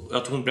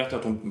 Att hon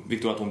berättade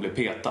Victoria, att hon blev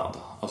petad.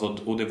 Alltså,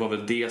 och det var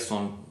väl det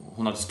som...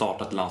 Hon hade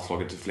startat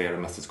landslaget i flera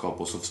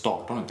mästerskap, och så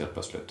startade hon inte helt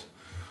plötsligt.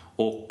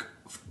 Och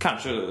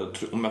kanske,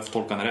 om jag får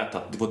tolka henne rätt,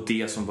 att det var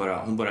det som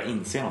hon började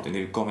inse någonting.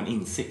 Det gav en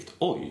insikt.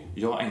 Oj,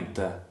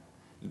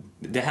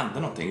 det hände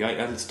någonting.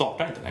 Jag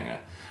startar inte längre.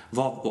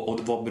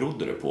 Vad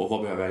berodde det på?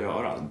 Vad behöver jag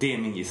göra? Det är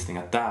min gissning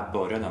att där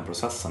började den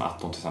processen, att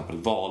de till exempel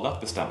valde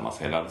att bestämma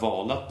sig, eller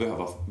valde att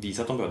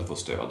visa att de behövde få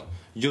stöd,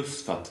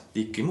 just för att det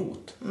gick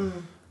emot.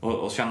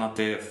 Och känna att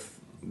det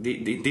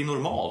är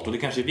normalt, och det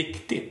kanske är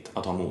viktigt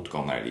att ha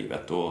motgångar i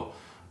livet, och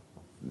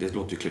det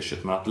låter ju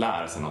klyschigt, men att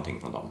lära sig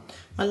någonting från dem.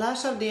 Man lär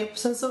sig av det.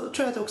 Sen så tror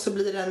jag att det också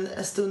blir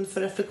en stund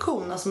för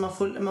reflektion. Alltså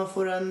man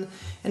får en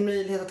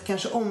möjlighet att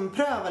kanske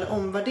ompröva eller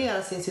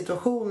omvärdera sin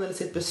situation eller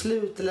sitt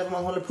beslut, eller vad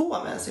man håller på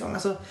med ens en gång.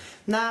 Alltså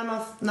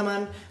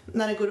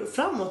när det går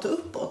framåt och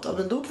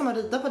uppåt, då kan man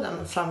rida på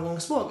den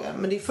framgångsvågen.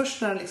 Men det är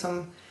först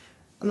när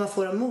man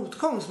får en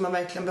motgång som man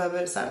verkligen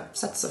behöver så här,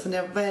 sätta sig och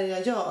fundera, vad är det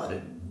jag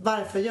gör?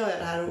 Varför gör jag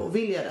det här, och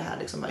vill jag det här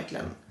liksom,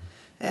 verkligen?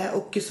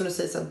 Och just som du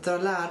säger, så att dra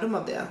lärdom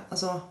av det.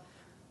 Alltså,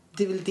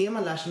 det är väl det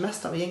man lär sig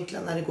mest av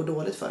egentligen, när det går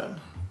dåligt för en.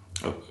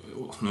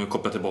 Nu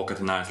kopplar jag tillbaka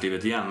till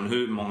näringslivet igen.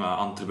 Hur många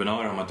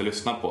entreprenörer har man inte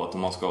lyssnat på, att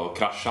om man ska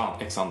krascha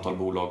x antal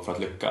bolag för att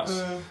lyckas?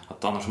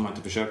 Att annars har man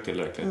inte försökt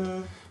tillräckligt.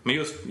 Men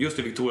just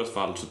i Victorias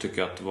fall så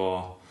tycker jag att det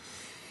var...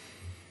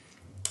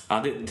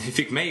 Ja, det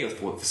fick mig att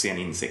få se en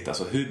insikt,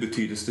 alltså hur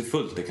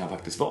betydelsefullt det kan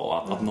faktiskt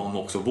vara att någon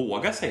också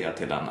vågar säga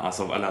till en,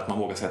 alltså, eller att man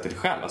vågar säga till dig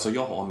själv, alltså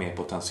jag har mer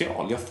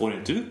potential, jag får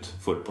inte ut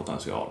full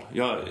potential,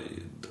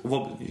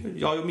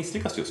 jag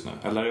misslyckas just nu,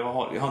 eller jag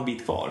har en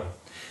bit kvar.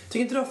 Tycker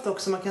inte du ofta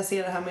också man kan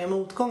se det här med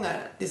motgångar?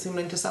 Det är så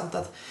himla intressant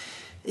att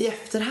i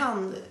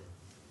efterhand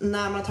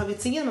när man har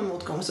tagit sig igenom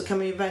motgång så kan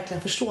man ju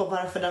verkligen förstå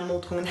varför den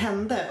motgången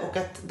hände och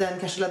att den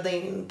kanske ledde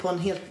in på en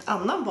helt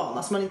annan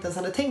bana som man inte ens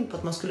hade tänkt på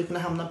att man skulle kunna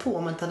hamna på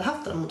om man inte hade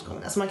haft den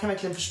motgången. Alltså man kan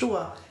verkligen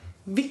förstå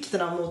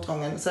vikten av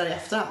motgången så här i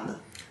efterhand.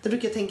 Det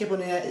brukar jag tänka på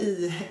när jag är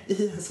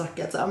i en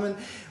svacka. Så, men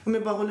om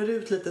jag bara håller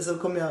ut lite så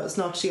kommer jag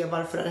snart se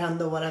varför det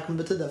hände och vad det här kommer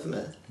betyda för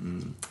mig.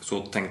 Så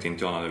tänkte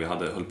inte jag när vi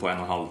hade hållit på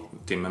 1,5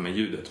 timme med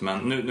ljudet. Men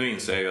nu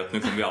inser jag ju att nu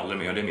kommer vi aldrig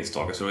mer göra det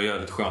misstaget. Så det är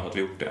lite skönt att vi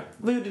gjort det.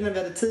 Vad gjorde du när vi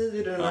hade tid? Vad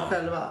gjorde du när vi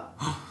själva?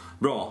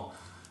 Bra.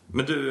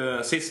 Men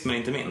du, sist men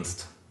inte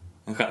minst.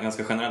 En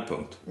ganska generell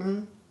punkt.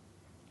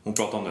 Hon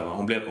pratade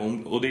om det.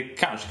 Och det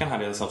kanske kan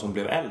härledas att hon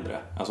blev äldre.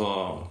 Alltså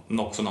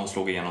också när hon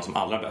slog igenom som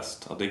allra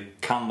bäst. Att det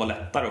kan vara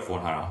lättare att få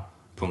den här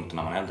punkten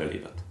när man är äldre i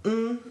livet.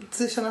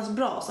 Det känns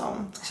bra,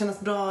 det ska kännas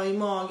bra i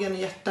magen och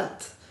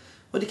hjärtat.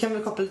 Och det kan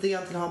vi koppla lite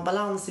grann till att ha en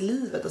balans i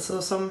livet.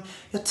 Alltså, som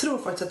jag tror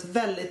faktiskt att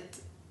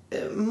väldigt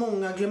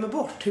många glömmer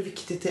bort hur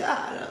viktigt det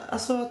är.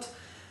 Alltså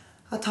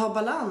att ha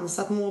balans,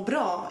 att må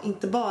bra.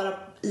 Inte bara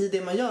i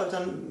det man gör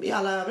utan i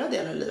alla övriga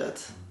delar i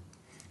livet.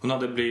 Hon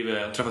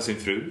hade träffat sin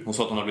fru. Hon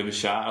sa att hon hade blivit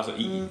kär. Alltså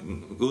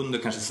under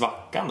kanske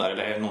svackan där.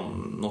 Eller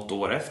något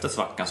år efter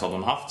svackan så hade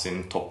hon haft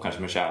sin topp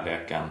kanske med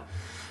kärleken.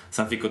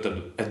 Sen fick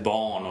hon ett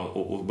barn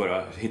och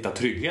börja hitta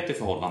trygghet i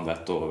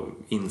förhållandet. Och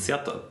inse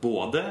att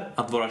både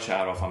att vara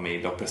kär och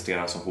familj och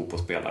prestera som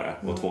fotbollsspelare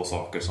var 2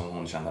 saker som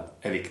hon kände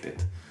är viktigt.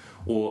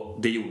 Och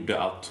det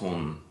gjorde att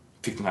hon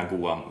fick den här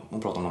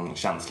hon pratade om en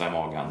känsla i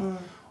magen.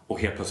 Och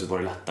helt plötsligt var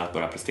det lättare att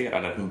börja prestera.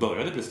 Eller hon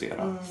började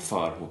prestera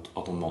för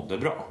att hon mådde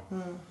bra.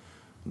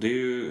 Det är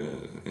ju,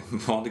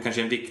 det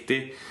kanske är en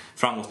viktig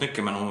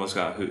framgångsnyckel, men om man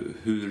ska,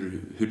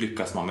 hur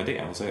lyckas man med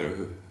det? Vad säger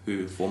du?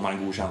 Hur får man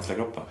en god känsla i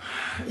kroppen?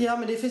 Ja,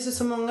 men det finns ju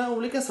så många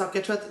olika saker.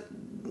 Jag tror att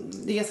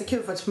det är ganska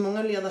kul faktiskt, för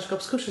många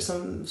ledarskapskurser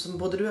som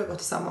både du har gått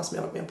tillsammans som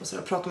jag har varit med på, så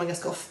där pratar man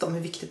ganska ofta om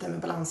hur viktigt det är med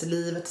balans i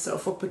livet. Så,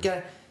 och folk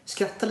brukar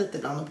skratta lite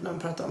ibland när man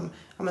pratar om,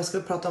 man ska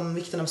prata om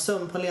vikten av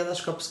sömn på en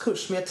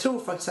ledarskapskurs. Men jag tror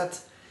faktiskt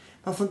att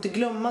man får inte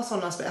glömma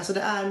sådana aspekter. Alltså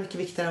det är mycket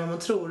viktigare än vad man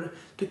tror.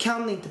 Du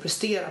kan inte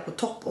prestera på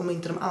topp om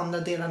inte de andra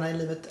delarna i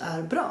livet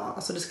är bra.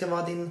 Alltså det ska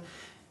vara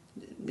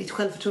ditt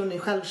självförtroende,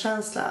 din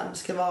självkänsla. Det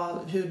ska vara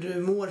hur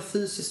du mår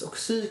fysiskt och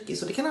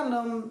psykiskt. Och det kan handla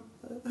om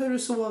hur du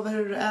sover,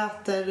 hur du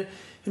äter,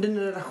 hur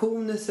dina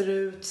relationer ser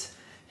ut,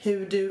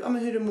 hur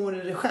du mår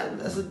i dig själv.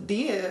 Alltså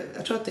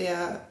jag tror att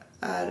det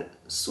är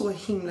så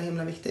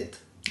himla viktigt.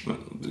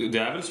 Det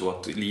är väl så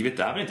att livet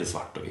är väl inte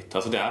svart och vitt.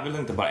 Alltså det är väl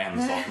inte bara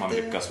en sak man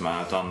lyckas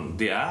med, utan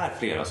det är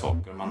flera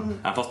saker.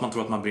 Även fast man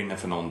tror att man brinner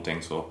för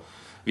någonting, så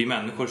vi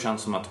människor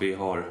känns som att vi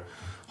har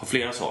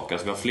flera saker.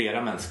 Alltså vi har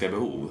flera mänskliga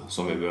behov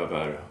som vi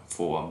behöver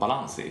få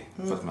balans i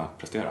för att kunna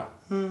prestera.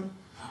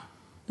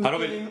 Här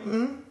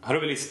har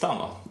vi listan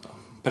då.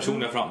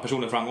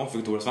 Personlig framgång för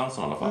Victoria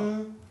Svensson i alla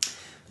fall.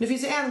 Det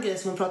finns ju en grej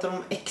som hon pratar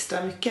om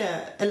extra mycket,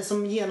 eller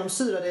som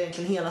genomsyrade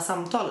egentligen hela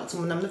samtalet, som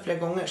hon nämnde flera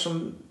gånger,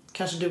 som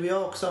kanske du och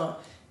jag också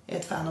är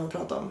ett fan av att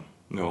prata om.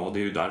 Ja, det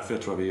är ju därför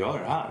jag tror att vi gör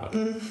det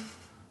här.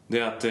 Det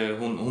är att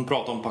hon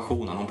pratar om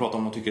passionen. Hon pratar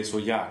om att hon tycker det är så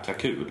jäkla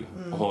kul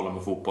att hålla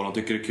med fotboll. Hon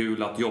tycker det är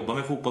kul att jobba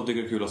med fotboll. Hon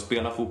tycker det är kul att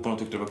spela fotboll. Hon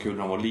tyckte det var kul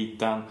när hon var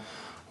liten.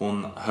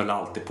 Hon höll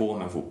alltid på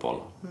med fotboll.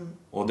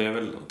 Och det är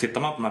väl,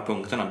 tittar man på de här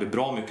punkterna, det blir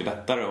bra mycket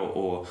lättare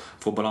att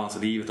få balans i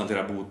livet,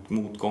 hantera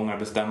motgångar,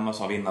 bestämma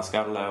sig, ha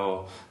vinnarskalle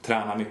och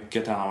träna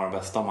mycket, träna vara det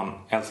bästa om man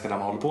älskar det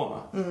man håller på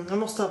med. Man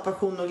måste ha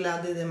passion och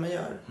glädje i det man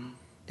gör.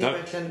 Det är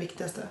verkligen det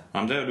viktigaste.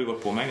 Ja, det har du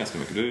gått på med ganska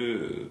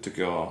mycket.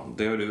 Tycker jag,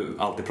 det har du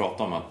alltid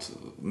pratat om, att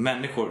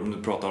människor,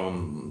 du pratar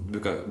om, du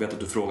brukar veta att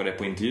du frågar det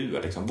på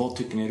intervjuer liksom, vad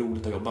tycker ni är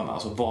roligt att jobba med?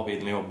 Alltså vad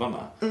vill ni jobba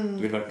med?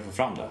 Du vill verkligen få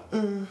fram det.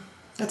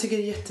 Jag tycker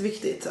det är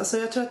jätteviktigt. Alltså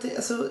jag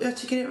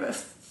tycker det är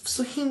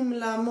så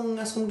himla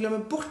många som glömmer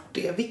bort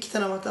det.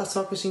 Vikten av att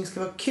saker och ting ska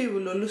vara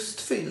kul och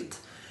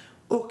lustfyllt.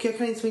 Och jag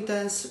kan inte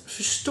ens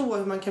förstå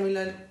hur man kan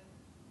vilja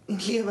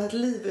leva ett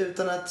liv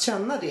utan att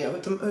känna det.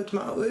 Utan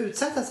att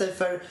utsätta sig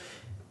för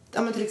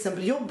till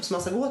exempel jobb som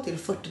man ska gå till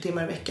 40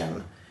 timmar i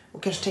veckan.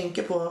 Och kanske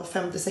tänka på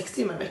 50-60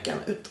 timmar i veckan.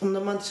 Om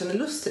man inte känner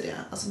lust till det.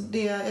 Alltså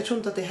jag tror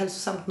inte att det är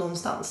hälsosamt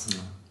någonstans.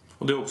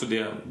 Och det är också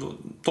det,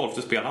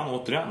 12:e spelaren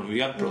återigen, vi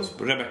hjälper oss.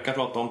 Rebecca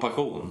pratar om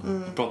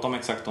passion, pratar om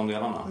exakt de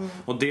delarna.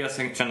 Och det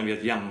känner vi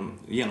att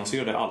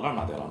genomsyrar alla de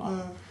här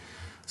delarna.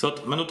 Så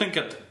att, men då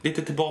tänker jag att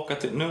lite tillbaka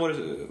till, nu var det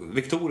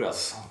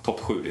Victorias topp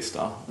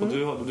 7-lista. Och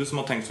du som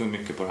har tänkt så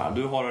mycket på det här,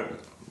 du har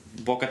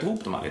bakat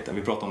ihop de här lite,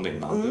 vi pratade om det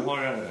innan. Du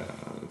har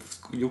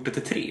gjort det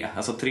till 3,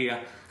 alltså 3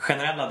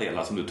 generella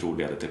delar som du tror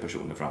leder till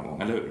personlig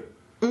framgång, eller hur?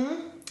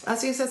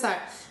 Alltså jag säger så här,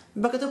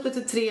 bakat upp det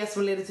till 3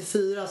 som leder till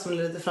 4 som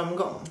leder till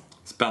framgång.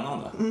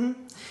 Spännande.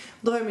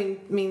 Då har jag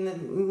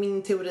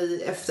min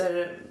teori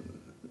efter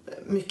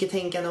mycket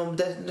tänkande och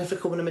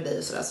reflektioner med dig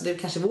och sådär. Så det är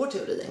kanske vår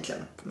teori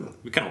egentligen.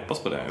 Vi kan hoppas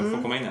på det. Jag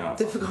får komma in i den här.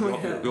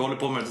 Vi håller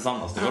på med det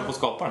tillsammans. Vi håller på att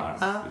skapa den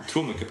här. Jag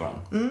tror mycket på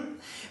den.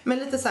 Men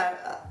lite så här,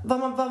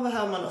 vad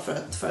behöver man då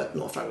för att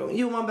nå framgång?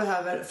 Jo, man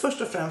behöver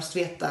först och främst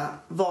veta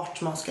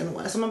vart man ska nå.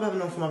 Alltså man behöver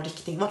någon form av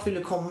riktning. Vart vill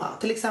du komma?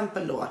 Till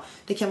exempel då,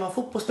 det kan vara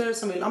fotbollsspelare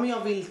som vill, ja men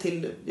jag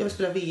vill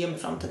spela VM i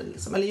framtiden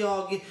liksom. Eller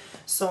jag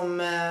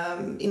som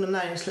inom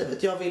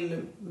näringslivet, jag vill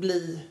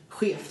bli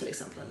chef till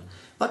exempel.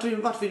 Vart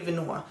vill vi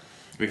nå?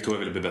 Victoria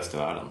vill bli bäst i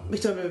världen.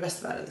 Victoria vill bli bäst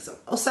i världen liksom.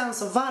 Och sen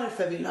så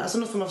varför vill jag, alltså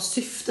något form av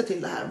syfte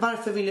till det här.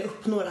 Varför vill jag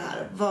uppnå det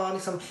här? Vad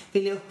liksom,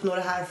 vill jag uppnå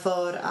det här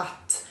för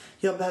att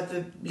jag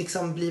behöver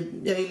liksom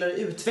jag gillar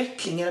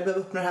utveckling, eller jag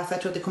behöver uppnå det här för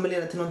jag tror att det kommer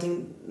leda till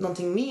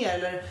någonting mer,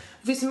 eller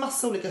det finns en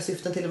massa olika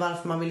syften till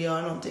varför man vill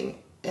göra någonting.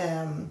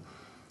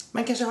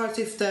 Man kanske har ett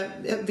syfte,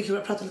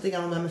 Victoria pratade lite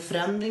grann om det här med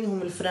förändring, hon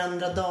vill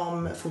förändra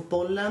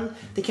damfotbollen.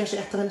 Det kanske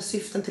är ett av hennes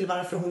syften till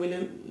varför hon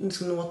vill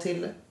liksom nå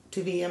till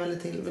VM eller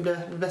till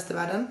bli bäst i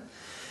världen.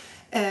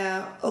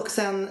 Och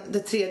sen det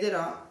tredje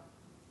då,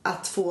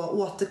 att få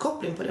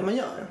återkoppling på det man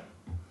gör.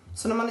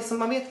 Så när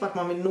man vet vart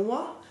man vill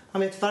nå,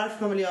 man vet varför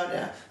man vill göra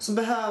det, så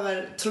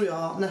behöver, tror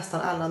jag,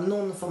 nästan alla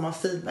någon form av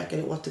feedback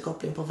eller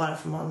återkoppling på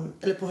varför man,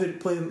 eller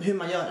på hur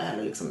man gör det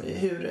här, liksom,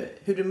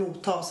 hur det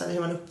mottas eller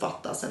hur man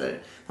uppfattas eller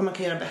vad man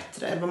kan göra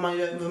bättre eller vad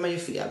man gör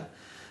fel.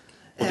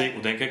 Och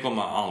det kan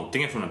komma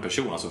antingen från en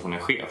person, alltså från en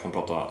chef,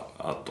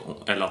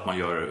 eller att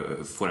man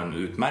får en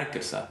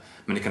utmärkelse.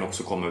 Men det kan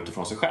också komma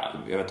utifrån sig själv.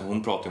 Jag vet att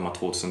hon pratade om att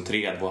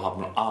 2003 hade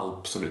hon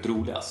absolut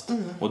roligast.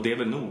 Och det är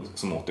väl nog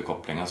som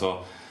återkoppling.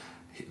 Alltså,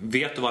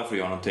 vet du varför du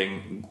gör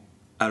någonting,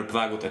 är du på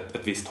väg åt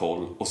ett visst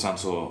håll och sen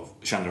så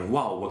känner du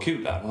wow vad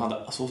kul det är. Hon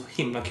hade så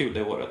himla kul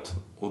det året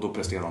och då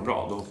presterar hon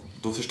bra.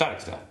 Då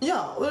förstärks det.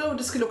 Ja, och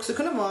det skulle också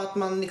kunna vara att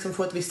man liksom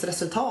får ett visst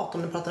resultat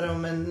om du pratar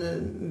om en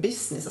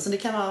business. Alltså det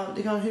kan vara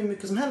hur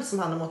mycket som helst som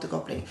handlar om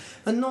återkoppling.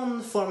 Men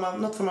något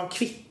form av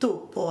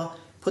kvitto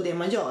på det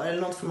man gör,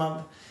 eller någon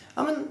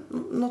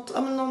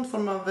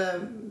form av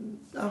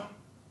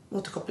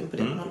återkoppling på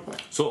det man håller på med.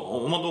 Så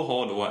om man då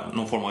har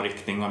någon form av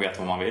riktning, man vet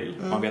vad man vill,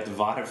 man vet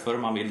varför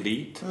man vill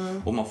dit,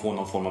 och man får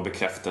någon form av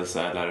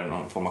bekräftelse eller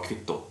någon form av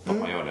kvitto på att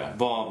man gör det.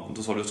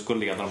 Då sa du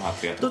skulle leda de här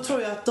tre. Då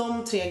tror jag att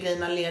de tre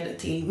grejerna leder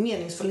till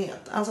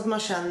meningsfullhet. Alltså att man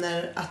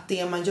känner att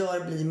det man gör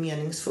blir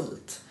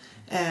meningsfullt.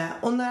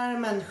 Och när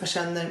människor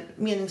känner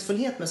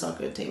meningsfullhet med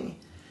saker och ting,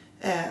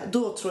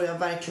 då tror jag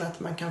verkligen att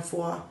man kan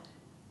få,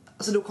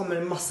 alltså då kommer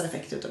det en massa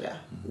effekter ut av det.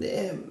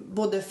 Det är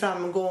både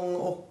framgång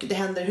och det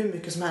händer hur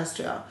mycket som helst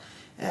tror jag.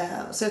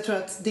 Så jag tror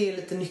att det är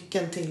lite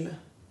nyckeln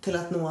till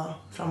att nå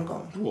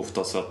framgång.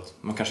 Oftast att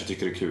man kanske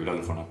tycker det är kul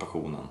eller får den här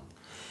passionen.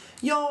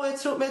 Ja, och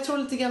jag tror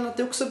lite grann att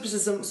det också,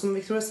 precis som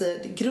Victoria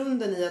säger,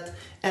 grunden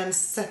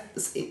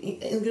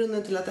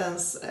till att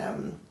ens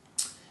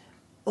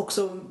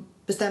också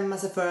bestämma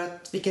sig för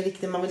vilken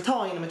riktning man vill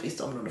ta inom ett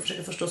visst område och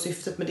försöka förstå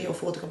syftet med det och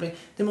få återkoppling.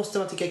 Det måste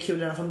man tycka är kul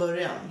redan från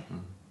början.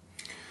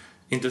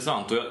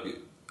 Intressant, och jag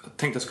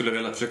tänkte jag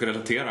skulle försöka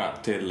relatera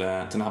till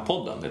den här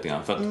podden lite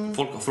grann. För att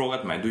folk har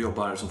frågat mig, du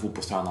jobbar som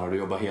fotbollstränare och du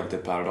jobbar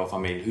heltid per dag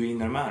familj, hur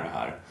hinner du med det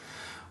här?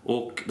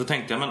 Och då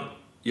tänkte jag, men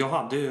jag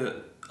hade ju,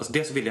 alltså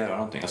dels ville jag göra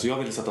någonting, alltså jag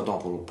ville sätta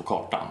damfotboll på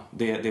kartan.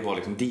 Det var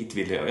liksom dit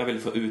jag ville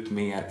få ut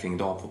mer kring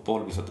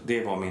damfotboll, så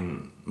det var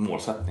min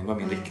målsättning, var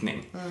min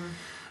riktning.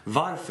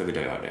 Varför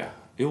ville jag göra det?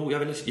 Jo,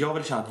 jag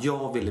ville känna att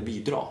jag ville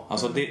bidra.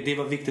 Alltså det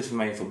var viktigt för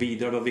mig att få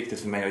bidra. Det var viktigt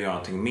för mig att göra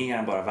någonting mer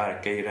än bara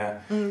verka i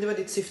det. Det var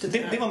ditt syfte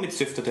till det var mitt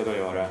syfte till att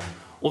göra det.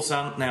 Och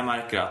sen när jag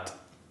märker att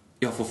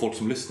jag får folk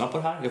som lyssnar på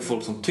det här, jag får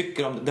folk som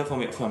tycker om det, där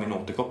får jag min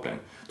återkoppling.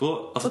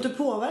 Och du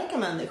påverkar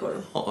människor.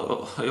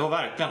 Ja,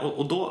 verkligen.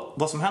 Och då,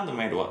 vad som händer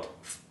med mig då, att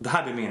det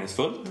här blir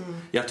meningsfullt.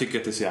 Jag tycker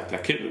att det är så jäkla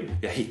kul.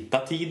 Jag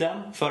hittar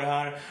tiden för det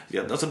här.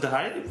 Alltså det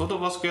här,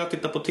 vad ska jag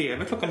titta på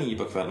TV klockan 9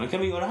 på kvällen? Nu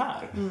kan vi göra det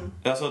här.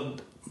 Alltså,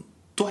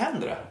 då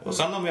händer det. Och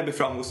sen om jag blir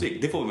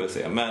framgångsrik, det får vi väl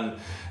se. Men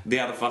det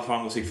är i alla fall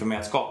framgångsrik för mig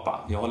att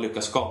skapa. Jag har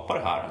lyckats skapa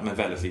det här med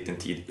väldigt liten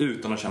tid,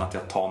 utan att känna att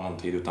jag tar någon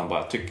tid, utan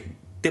bara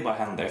det bara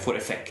händer, jag får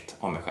effekt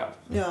av mig själv.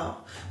 Ja,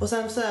 och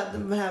sen så är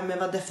det här med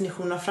vad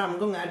definitionen av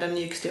framgång är, den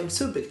är ju extremt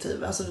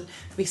subjektiv. Alltså,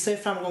 för vissa är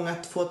framgång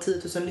att få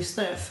 10 000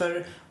 lyssnare.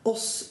 För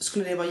oss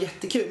skulle det vara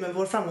jättekul, men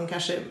vår framgång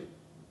kanske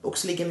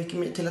också ligger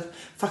mycket till att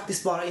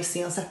faktiskt bara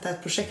iscensätta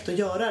ett projekt och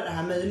göra det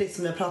här möjligt,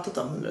 som vi har pratat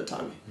om under ett tag.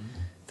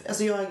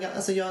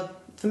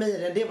 För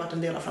mig har det varit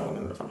en del av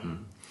framgången i alla fall.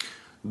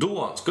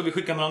 Då ska vi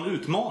skicka med en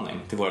utmaning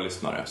till våra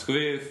lyssnare.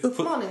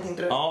 Uppmaning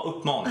tänkte du? Ja,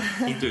 uppmaning.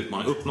 Inte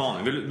utmaning,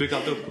 uppmaning. Vi brukar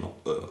alltid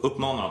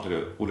uppmana dem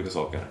till olika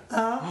saker.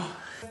 Ja.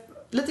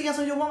 Lite grann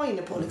som Johan var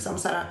inne på, liksom,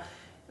 så här,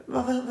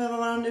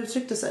 vad han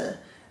uttryckte sig.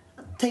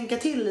 Tänka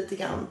till lite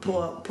grann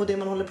på det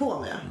man håller på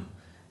med.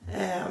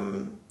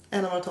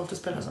 En av våra 12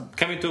 spelare.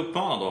 Kan vi inte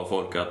uppmana då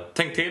folk att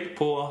tänk till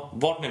på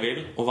vart ni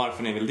vill och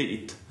varför ni vill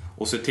dit.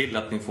 Och se till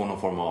att ni får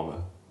någon form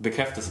av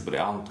bekräftelse på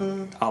det,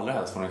 allra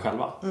helst från er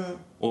själva.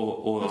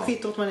 Och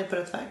kvitto åt man är på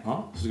rätt väg.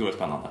 Ja, så skulle det vara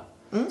spännande.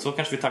 Så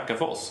kanske vi tackar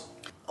för oss.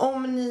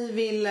 Om ni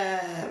vill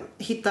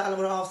hitta alla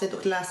våra avsnitt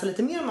och läsa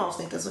lite mer om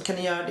avsnitten, så kan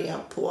ni göra det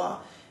på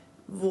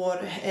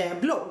vår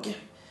blogg.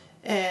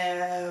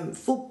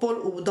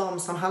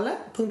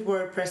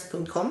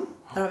 fotbollodamsamhalle.wordpress.com.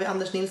 Där har vi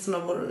Anders Nilsson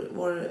och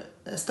vår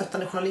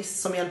stöttande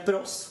journalist som hjälper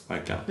oss.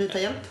 Verkligen. Byta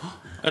hjälp.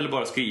 Eller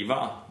bara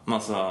skriva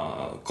massa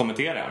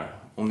kommentarer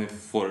om ni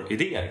får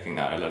idéer kring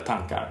det här eller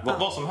tankar.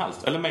 Vad som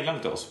helst. Eller mejla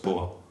till oss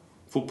på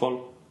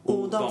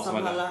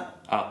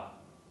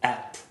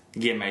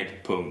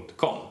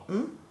fotbollodamsamhalle@gmail.com.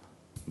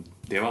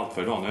 Det var allt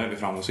för idag. Nu är vi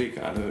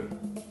framgångsrika, eller hur?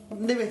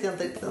 Det vet jag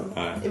inte riktigt.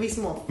 I viss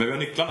mån. Men vi har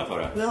nycklarna för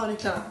det. Vi har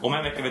nycklarna. Om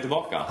en vecka är vi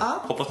tillbaka.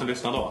 Hoppas ni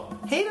lyssnar då.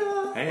 Hej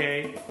då! Hej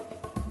hej!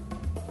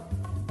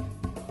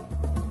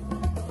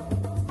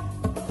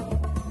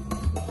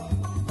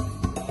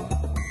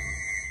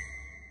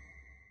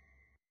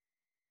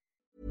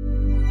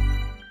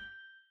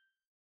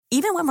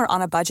 Even when we're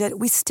on a budget,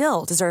 we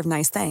still deserve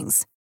nice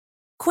things.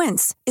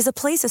 Quince is a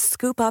place to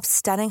scoop up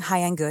stunning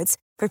high-end goods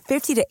for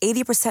 50 to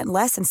 80%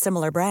 less than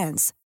similar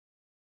brands.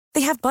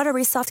 They have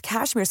buttery soft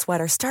cashmere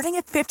sweaters starting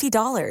at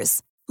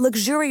 $50,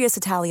 luxurious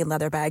Italian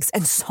leather bags,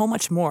 and so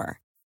much more.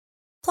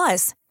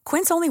 Plus,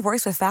 Quince only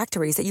works with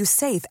factories that use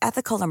safe,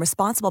 ethical, and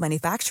responsible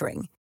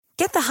manufacturing.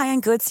 Get the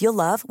high-end goods you'll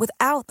love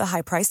without the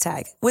high price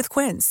tag with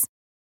Quince.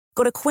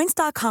 Go to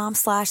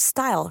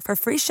quince.com/style for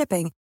free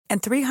shipping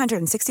and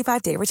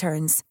 365-day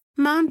returns.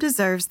 Mom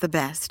deserves the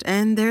best,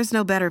 and there's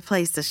no better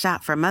place to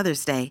shop for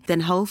Mother's Day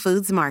than Whole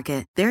Foods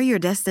Market. They're your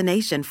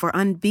destination for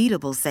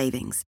unbeatable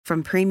savings,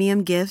 from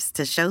premium gifts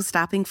to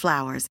show-stopping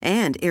flowers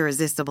and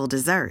irresistible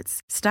desserts.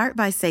 Start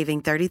by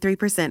saving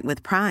 33%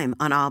 with Prime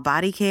on all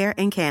body care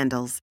and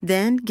candles.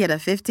 Then get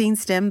a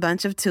 15-stem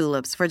bunch of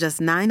tulips for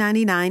just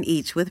 $9.99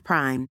 each with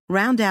Prime.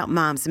 Round out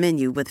Mom's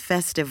menu with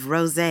festive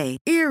rosé,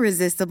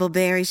 irresistible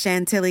berry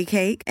chantilly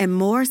cake, and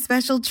more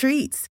special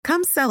treats.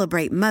 Come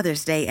celebrate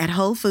Mother's Day at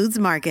Whole Foods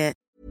Market.